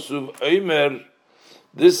sha'kosuv Omer.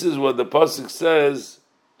 This is what the pasuk says.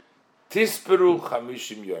 Tisperu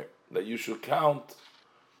chamishim yom, that you should count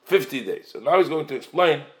 50 days. So now he's going to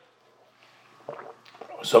explain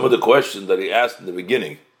some of the questions that he asked in the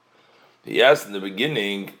beginning. He asked in the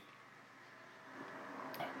beginning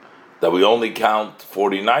that we only count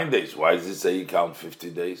 49 days. Why does it say you count 50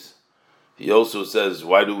 days? He also says,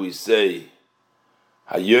 why do we say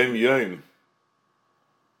Hayom Yom?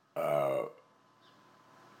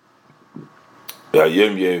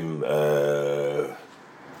 Hayom Yom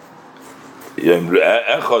Yom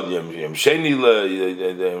Echad Yom Sheni.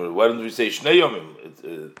 Why don't we say Shnei Yomim?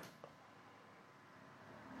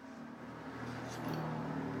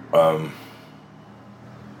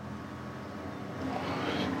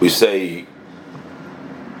 We say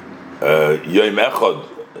Yom Echad,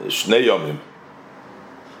 Shnei Yomim.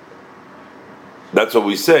 That's what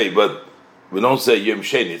we say, but we don't say Yom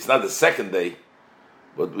Sheni. It's not the second day,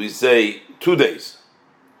 but we say 2 days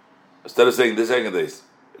instead of saying the second days,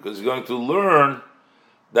 because you're going to learn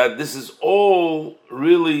that this is all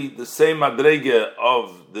really the same madrega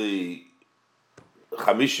of the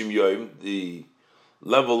Chamishim Yom, the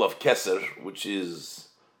level of Keser, which is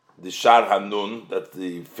the Shar Hanun, that's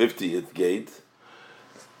the 50th gate,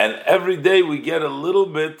 and every day we get a little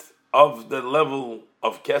bit of the level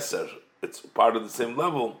of Keser. It's part of the same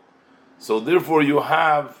level. So therefore you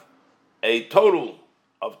have a total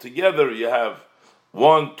of together, you have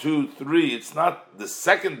 1, 2, 3. It's not the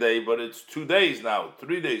second day, but it's 2 days now,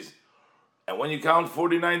 3 days. And when you count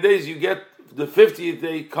 49 days, you get the 50th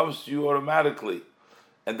day comes to you automatically.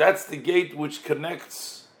 And that's the gate which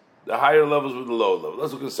connects the higher levels with the lower level.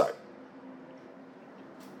 Let's look inside.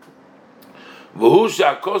 This is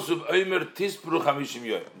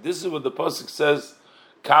what the pasuk says,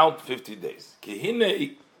 count 50 days.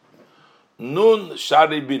 Nun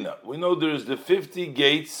Shari Bina. We know there's the 50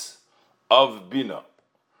 gates of Bina.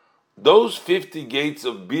 Those 50 gates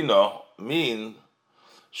of Bina mean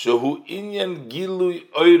Shehu Inyan Gilui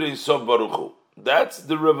Oirei Sof Baruch Hu. That's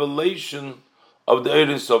the revelation of the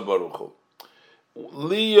Oirei Sof Baruch Hu.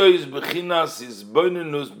 Liyois Bechinas is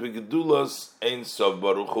Boinenus Begdulas Ein Sof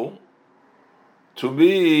Baruch Hu. To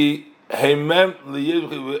be Heimem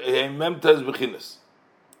Tes Bechinas.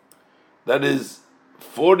 That is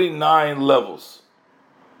 49 levels.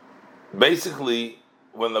 Basically,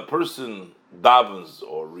 when a person davens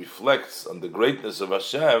or reflects on the greatness of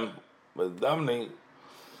Hashem with davening,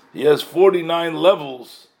 he has 49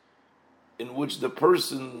 levels in which the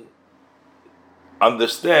person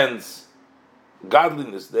understands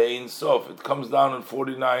godliness, the Ein Sof. It comes down in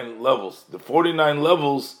 49 levels. The 49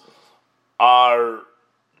 levels are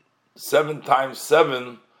 7 times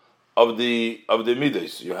 7 of the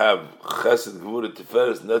midas. You have Chesed, Gvura,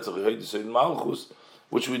 Tiferes, Netzach, Yehoid, Yisrael, Malchus,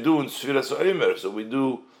 which we do in Sfiras Omer. So we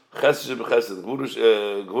do Chesed Shebechesed,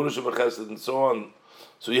 Gvura Shebechesed, and so on.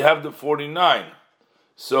 So you have the 49.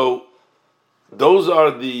 So those are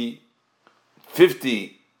the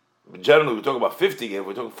 50. Generally, we talk about 50. If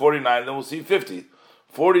we talk 49, then we'll see 50.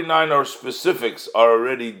 49 are specifics, are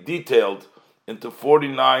already detailed into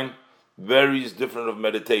 49 various different of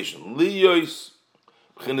meditation. Liyois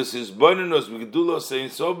B'chinas is Boinenus B'gedulos Ein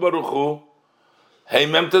Sof Baruch Hu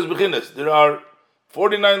Heimem Tes B'chinas. There are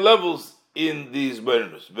 49 levels in these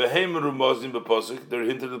Boinenus. V'heim Rumozim B'posik. They're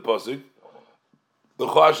hinted at the posik.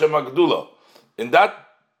 L'cho Hashem HaGdula. In that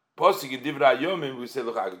posik in Divrei Hayomim we say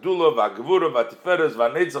L'cho HaGdula V'Gevura V'Tiferes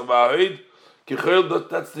V'Netzach V'Yehoid Kichel.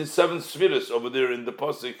 That's the 7 spheres over there in the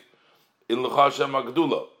posik in L'cho Hashem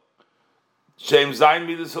HaGdula. Shem Zayin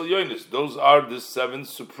Midas Elyonis. Those are the 7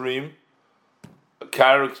 supreme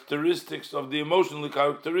characteristics of the emotional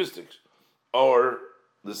characteristics, or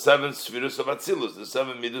the 7 spheres of Atzilus, the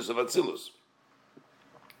 7 midas of Atzilus.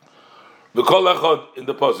 V'kol echad in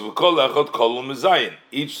the pasuk. V'kol echad kolum mezayin.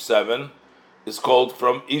 Each 7 is called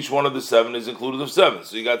from each one of the 7 is included of 7.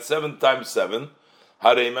 So you got 7 times 7,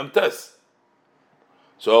 harei memtes.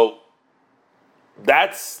 So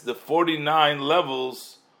that's the 49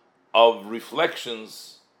 levels of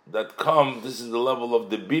reflections that come. This is the level of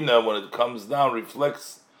the Bina when it comes down,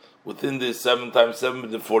 reflects within this 7 times 7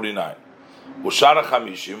 to 49. Hushara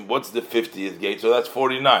Chamishim, what's the 50th gate? So that's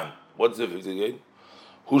 49. What's the 50th gate?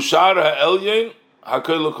 Hushara Ha'elyon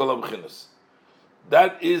HaKoil Kol HaB'chinas.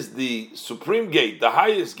 That is the supreme gate, the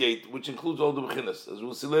highest gate, which includes all the B'chinas. As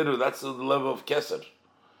we'll see later, that's the level of Keser.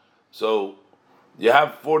 So you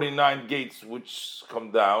have 49 gates which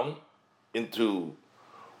come down into,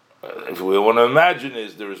 if we want to imagine,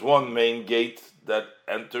 is there is one main gate that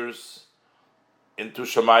enters into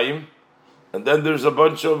Shamayim, and then there's a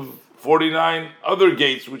bunch of 49 other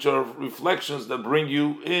gates which are reflections that bring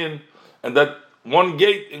you in, and that one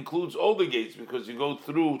gate includes all the gates because you go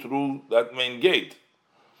through that main gate.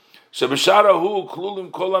 Shebesharahu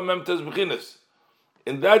klulim kol hamemtes b'chinas.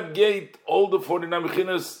 In that gate, all the 49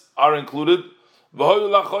 b'chinas are included. V'hoyu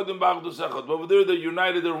lachodim b'achdus echad. Over there, they're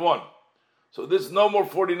united, they're one. So this is no more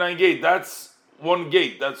 49 gate. That's one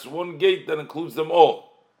gate. That's one gate that includes them all.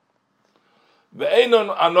 They're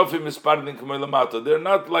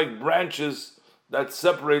not like branches that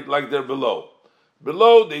separate like they're below.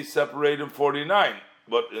 Below they separate in 49,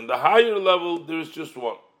 but in the higher level there's just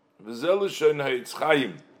one. This is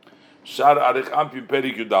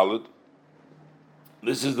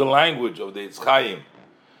the language of the Eitz Chaim.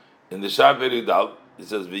 In the Shar Perik Dalet, it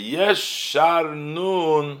says, "V'yesh shar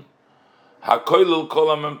nun." There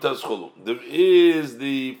is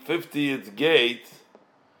the 50th gate,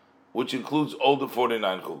 which includes all the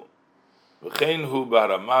 49 chulum. V'chein hu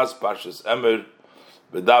b'haramas parshas Emer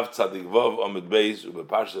b'dav tzadik vav omid beis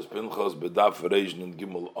u'b'parshas Pinchos b'dav reish nun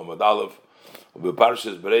gimel omid aleph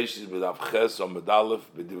u'b'parshas Bereishis b'dav ches omid aleph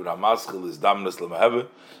b'div ramaschil is damnes l'meheve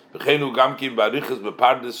v'chein hu gamkim b'ariches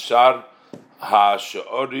b'pardes shar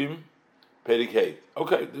ha-she'orim perik hey.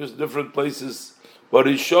 Okay, there's different places. But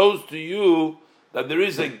it shows to you that there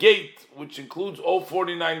is a gate which includes all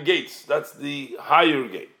 49 gates. That's the higher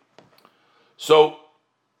gate. So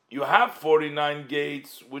you have 49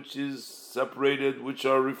 gates which is separated, which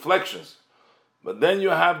are reflections. But then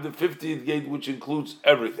you have the 50th gate which includes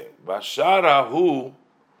everything. Basharahu,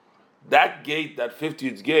 that gate, that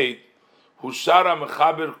 50th gate, Hushara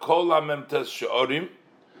mechaber kol hamemtes she'orim,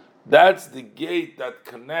 that's the gate that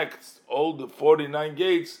connects all the 49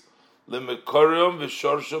 gates to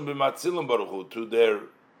their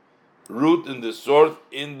root in the source,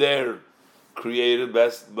 in their created,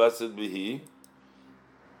 blessed be He.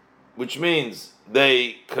 which means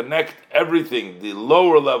they connect everything, the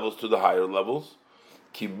lower levels to the higher levels.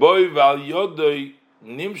 Ki boy val yodoi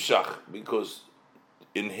nimshach, because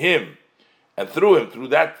in him and through him, through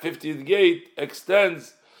that 50th gate,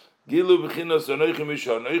 extends Gilu b'chinas anoichi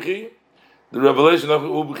mishanoichi, the revelation of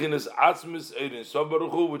b'chinas atzmis eidin sof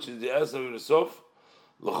baruch hu, which is the essence of the sof,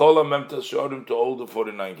 l'chol memtas shodim, to all the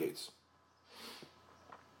 49 gates.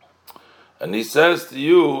 And he says to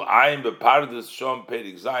you, I'm bepardes shom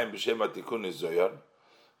perik zayin b'shem atikun zoyar,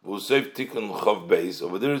 v'usef tikun chov beis.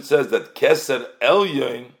 Over there it says that keser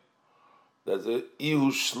elyon, that's a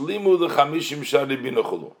ihu shlimu the chamishim shari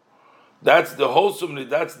binachulu. That's the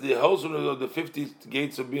wholesomeness of the 50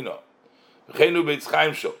 gates of Bina. V'cheinu beitz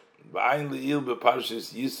chaim sho, v'ayin le'il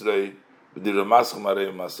beparshis Yisrei, v'diramasach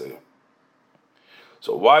marei masayim.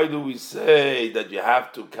 So why do we say that you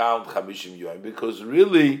have to count chamishim yoyim? Because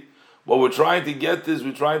really, what we're trying to get is,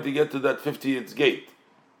 we're trying to get to that 50th gate.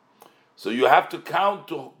 So you have to count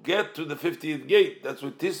to get to the 50th gate. That's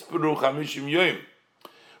what tisperu chamishim yoyim.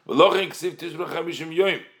 V'lochen ksiv tisperu chamishim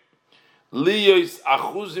yoyim. Liyos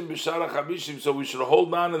achuzim b'shara chamishim. So we should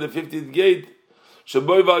hold on to the 50th gate.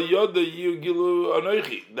 Shaboy val yoda yu gilu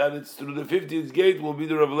anoichi. That it's through the 50th gate will be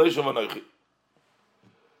the revelation of anoichi.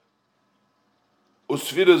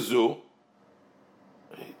 Usfira zu.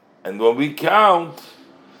 And when we count,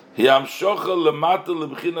 that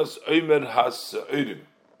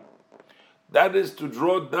is to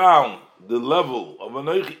draw down the level of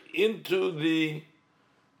Anoichi into the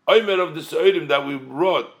Omer of the Sa'odim that we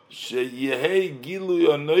brought. So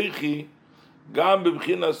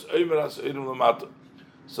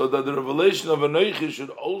that the revelation of Anoichi should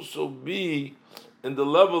also be in the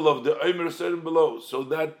level of the Omer Sa'odim below. So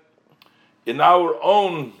that in our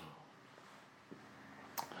own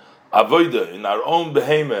avoida, in our own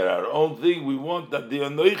behemoth, our own thing, we want that the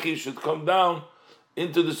anoichi should come down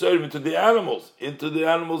into the soil, into the animals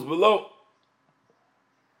below.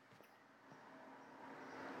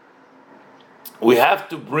 We have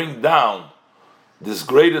to bring down this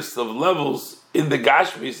greatest of levels in the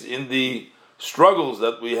gashmis, in the struggles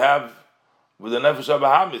that we have with the nefesh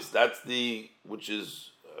habahamis. That's which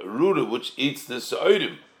is rooted, which eats the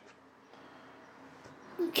soidim.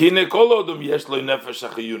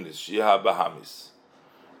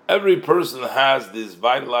 Every person has this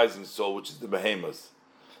vitalizing soul, which is the behemoth.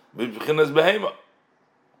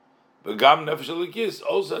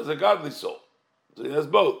 Also has a godly soul. So he has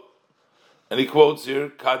both. And he quotes here,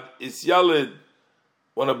 Kad isyalid,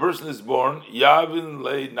 when a person is born, Yavin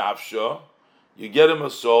le nafsho, you get him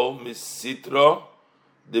a soul, misitra,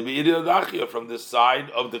 from the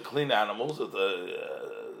side of the clean animals,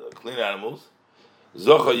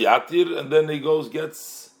 Zocha Yatir, and then he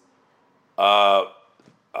gets a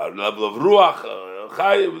level of Ruach,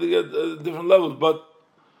 Chayiv, they get different levels, but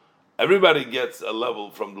everybody gets a level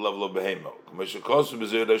from the level of Behemoth.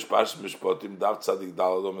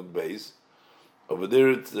 Over there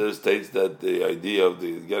it states that the idea of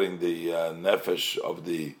getting the nefesh of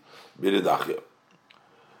the Biridachya.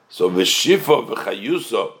 So Veshifa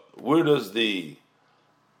V'chayusa, where does the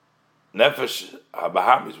nefesh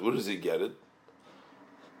habahamis, where does he get it?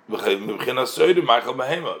 That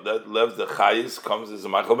left the chayis comes as a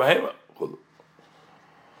Michael Behema.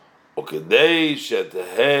 Okay, they shet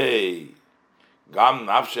hey gam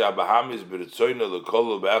nafshe abahamis b'ritzoyna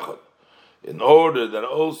lekol be'echad. In order that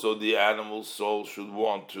also the animal soul should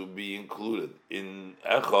want to be included in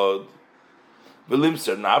echad.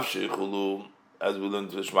 V'limser nafshe chulu, as we learned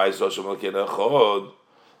to Shema Yisrael Shem Elkein echad.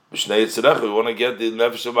 B'shnei yitzrech, we want to get the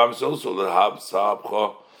nefesh abahamis also l'hab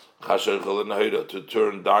sabcha. To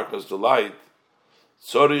turn darkness to light.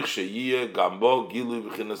 So you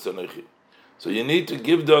need to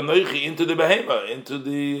give the anoichi into the behema, into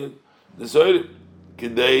the soil.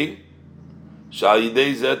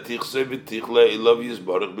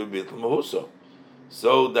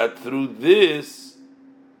 So that through the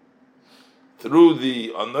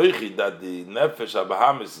anoichi that the nefesh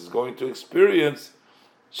habahamis is going to experience,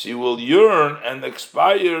 she will yearn and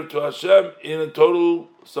aspire to Hashem in a total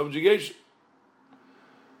subjugation.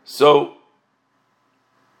 So,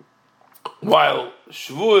 while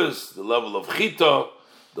Shavuos, the level of Chita,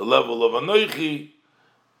 the level of Anoichi,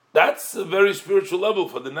 that's a very spiritual level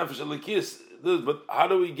for the Nefesh Elikis. But how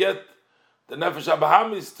do we get the Nefesh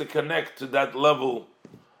Abahamis to connect to that level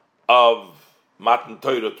of Matan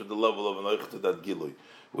Torah, to the level of Anoichi, to that Gilui?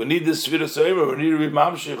 We need the Sfira Seimer, we need to be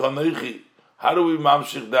Mamshich Anoichi. How do we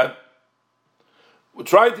mamshich that? We're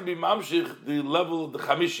trying to be mamshich the level of the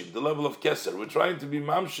chamishim, the level of keser. We're trying to be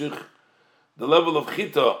mamshich the level of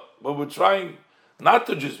chita, but we're trying not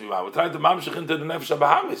to just be mamshich. We're trying to mamshich into the nefesh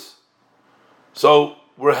habahamis. So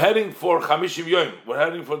we're heading for Chamishim Yom. We're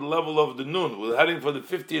heading for the level of the Nun. We're heading for the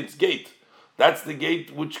 50th gate. That's the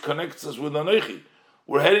gate which connects us with Anochi.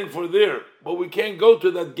 We're heading for there, but we can't go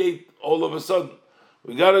to that gate all of a sudden.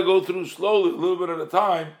 We got to go through slowly, a little bit at a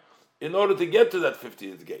time, in order to get to that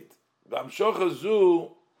 50th gate.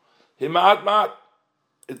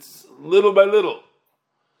 It's little by little.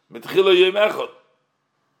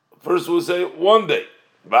 First we'll say 1 day.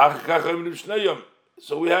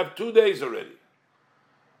 So we have 2 days already.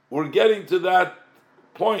 We're getting to that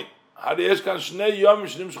point.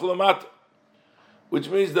 Which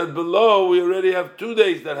means that below we already have 2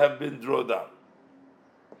 days that have been drawn down.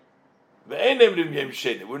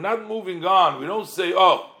 We're not moving on. We don't say,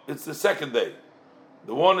 oh, it's the second day.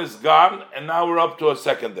 The one is gone, and now we're up to a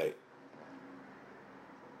second day.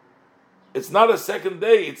 It's not a second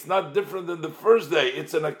day. It's not different than the first day.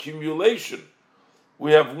 It's an accumulation.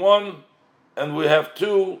 We have 1, and we have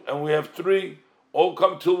 2, and we have 3. All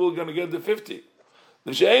come till we're going to get to 50.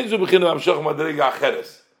 It's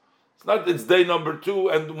not it's day number 2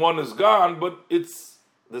 and 1 is gone, but it's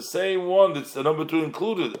the same one. It's the number 2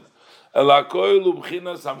 included.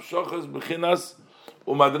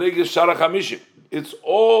 It's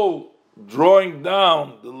all drawing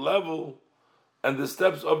down the level and the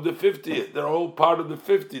steps of the 50th. They're all part of the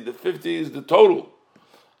 50. The 50 is the total.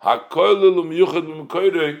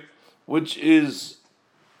 Which is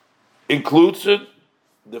inclusive.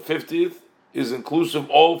 The 50th is inclusive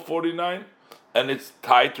all 49, and it's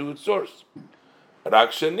tied to its source. It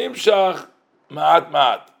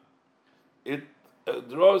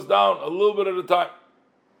draws down a little bit at a time.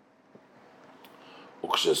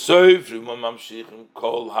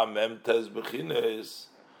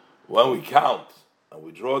 When we count and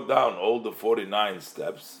we draw down all the 49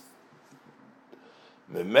 steps,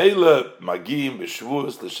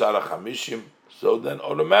 so then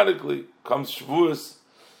automatically comes Shavuos,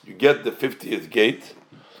 you get the 50th gate.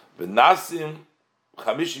 Benasim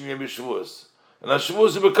Chamishim Yom Shavuos, and as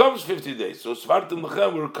Shavuos it becomes 50 days. So Svartim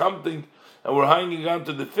Lechem, we're counting and we're hanging on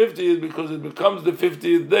to the 50th because it becomes the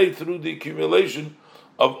 50th day through the accumulation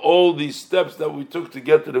of all these steps that we took to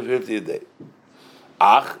get to the 50th day.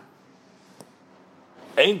 Ach,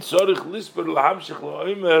 ein tzorich lisper lahamshich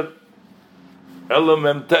la'omer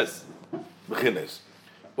elam tes b'chines.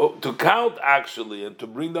 Well, to count actually and to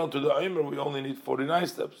bring down to the Omer, we only need 49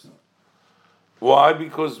 steps. Why?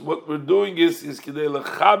 Because what we're doing is kidei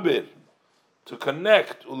lechaber, to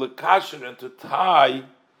connect, ulekasher, and to tie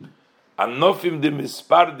anofim de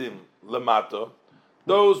mispardim lemato,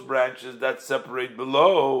 those branches that separate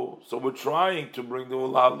below. So we're trying to bring them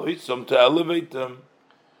ulahaloitzom, to elevate them,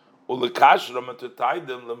 ulekasheram, and to tie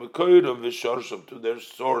them lemekoyram v'shorsham, to their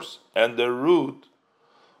source and their root.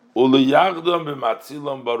 And to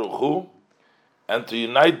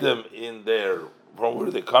unite them in their, from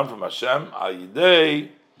where they come from Hashem, through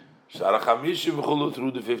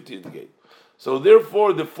the 50th gate. So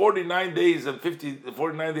therefore, the 49 days and the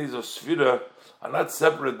 49 days of Sfira are not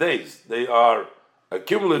separate days; they are a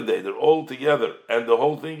cumulative day. They're all together, and the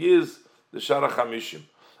whole thing is the Sharach Hamishim,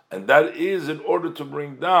 and that is in order to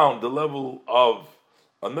bring down the level of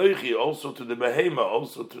Anochi, also to the Behema,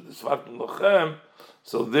 also to the Svartim Lochem.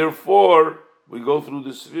 So therefore, we go through the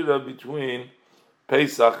Sfira between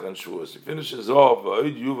Pesach and Shavuos. He finishes off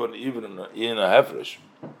even in a Hefresh.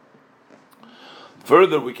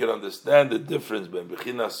 Further, we can understand the difference between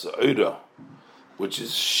Bechinas Sa'ira, which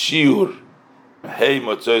is Shiur, Hey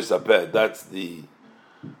Motzoi Sapeh. That's the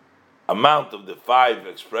amount of the 5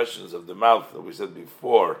 expressions of the mouth that we said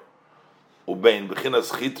before. Ubein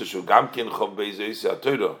Bechinas Chita Shu Gamkin Chov Beizoi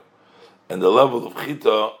Torah, and the level of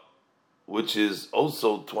Chita, which is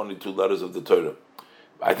also 22 letters of the Torah.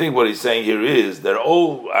 I think what he's saying here is they're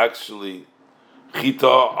all actually, Chita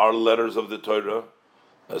are letters of the Torah,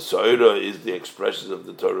 Sa'ira is the expressions of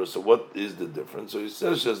the Torah. So what is the difference? So he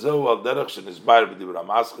says, Shazehu al derech shenisbar b'dibra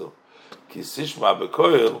maskil, ki sishma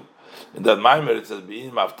b'koil, in that Maimer it says,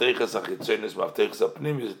 B'in mafteches achitzenis mafteches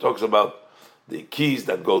apnimis, it talks about the keys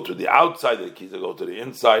that go to the outside, the keys that go to the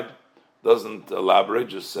inside. Doesn't elaborate,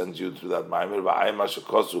 just sends you to that Maimer. V'ayim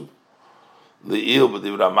ha'shekosub, Li'il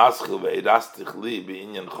b'divra maschil ve'irastich li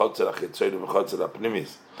b'inyan chotzer achitzayim v'chotzer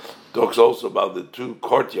apnimis. Talks also about the 2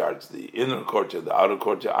 courtyards, the inner courtyard, the outer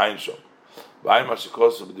courtyard, Ein Shom. V'ayim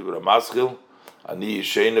ha'shekosub b'divra maschil ani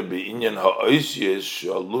yishena b'inyan ha'oisiyes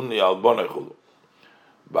shaluni al bonechulu.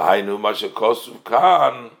 V'ayinu ma'shekosub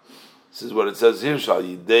kan, this is what it says here, shal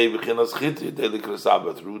yidei b'chinas chita, yidei l'kras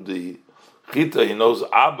Abba, through the chita, he knows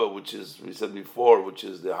Abba, which is, we said before, which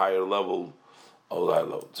is the higher level of the higher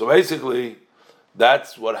level. So basically,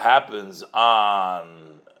 that's what happens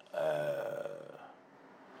on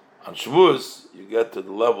On Shavuos, you get to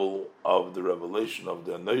the level of the revelation of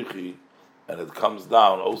the Anoichi, and it comes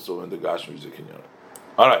down also in the Gashmi Zekinyon.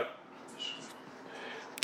 All right.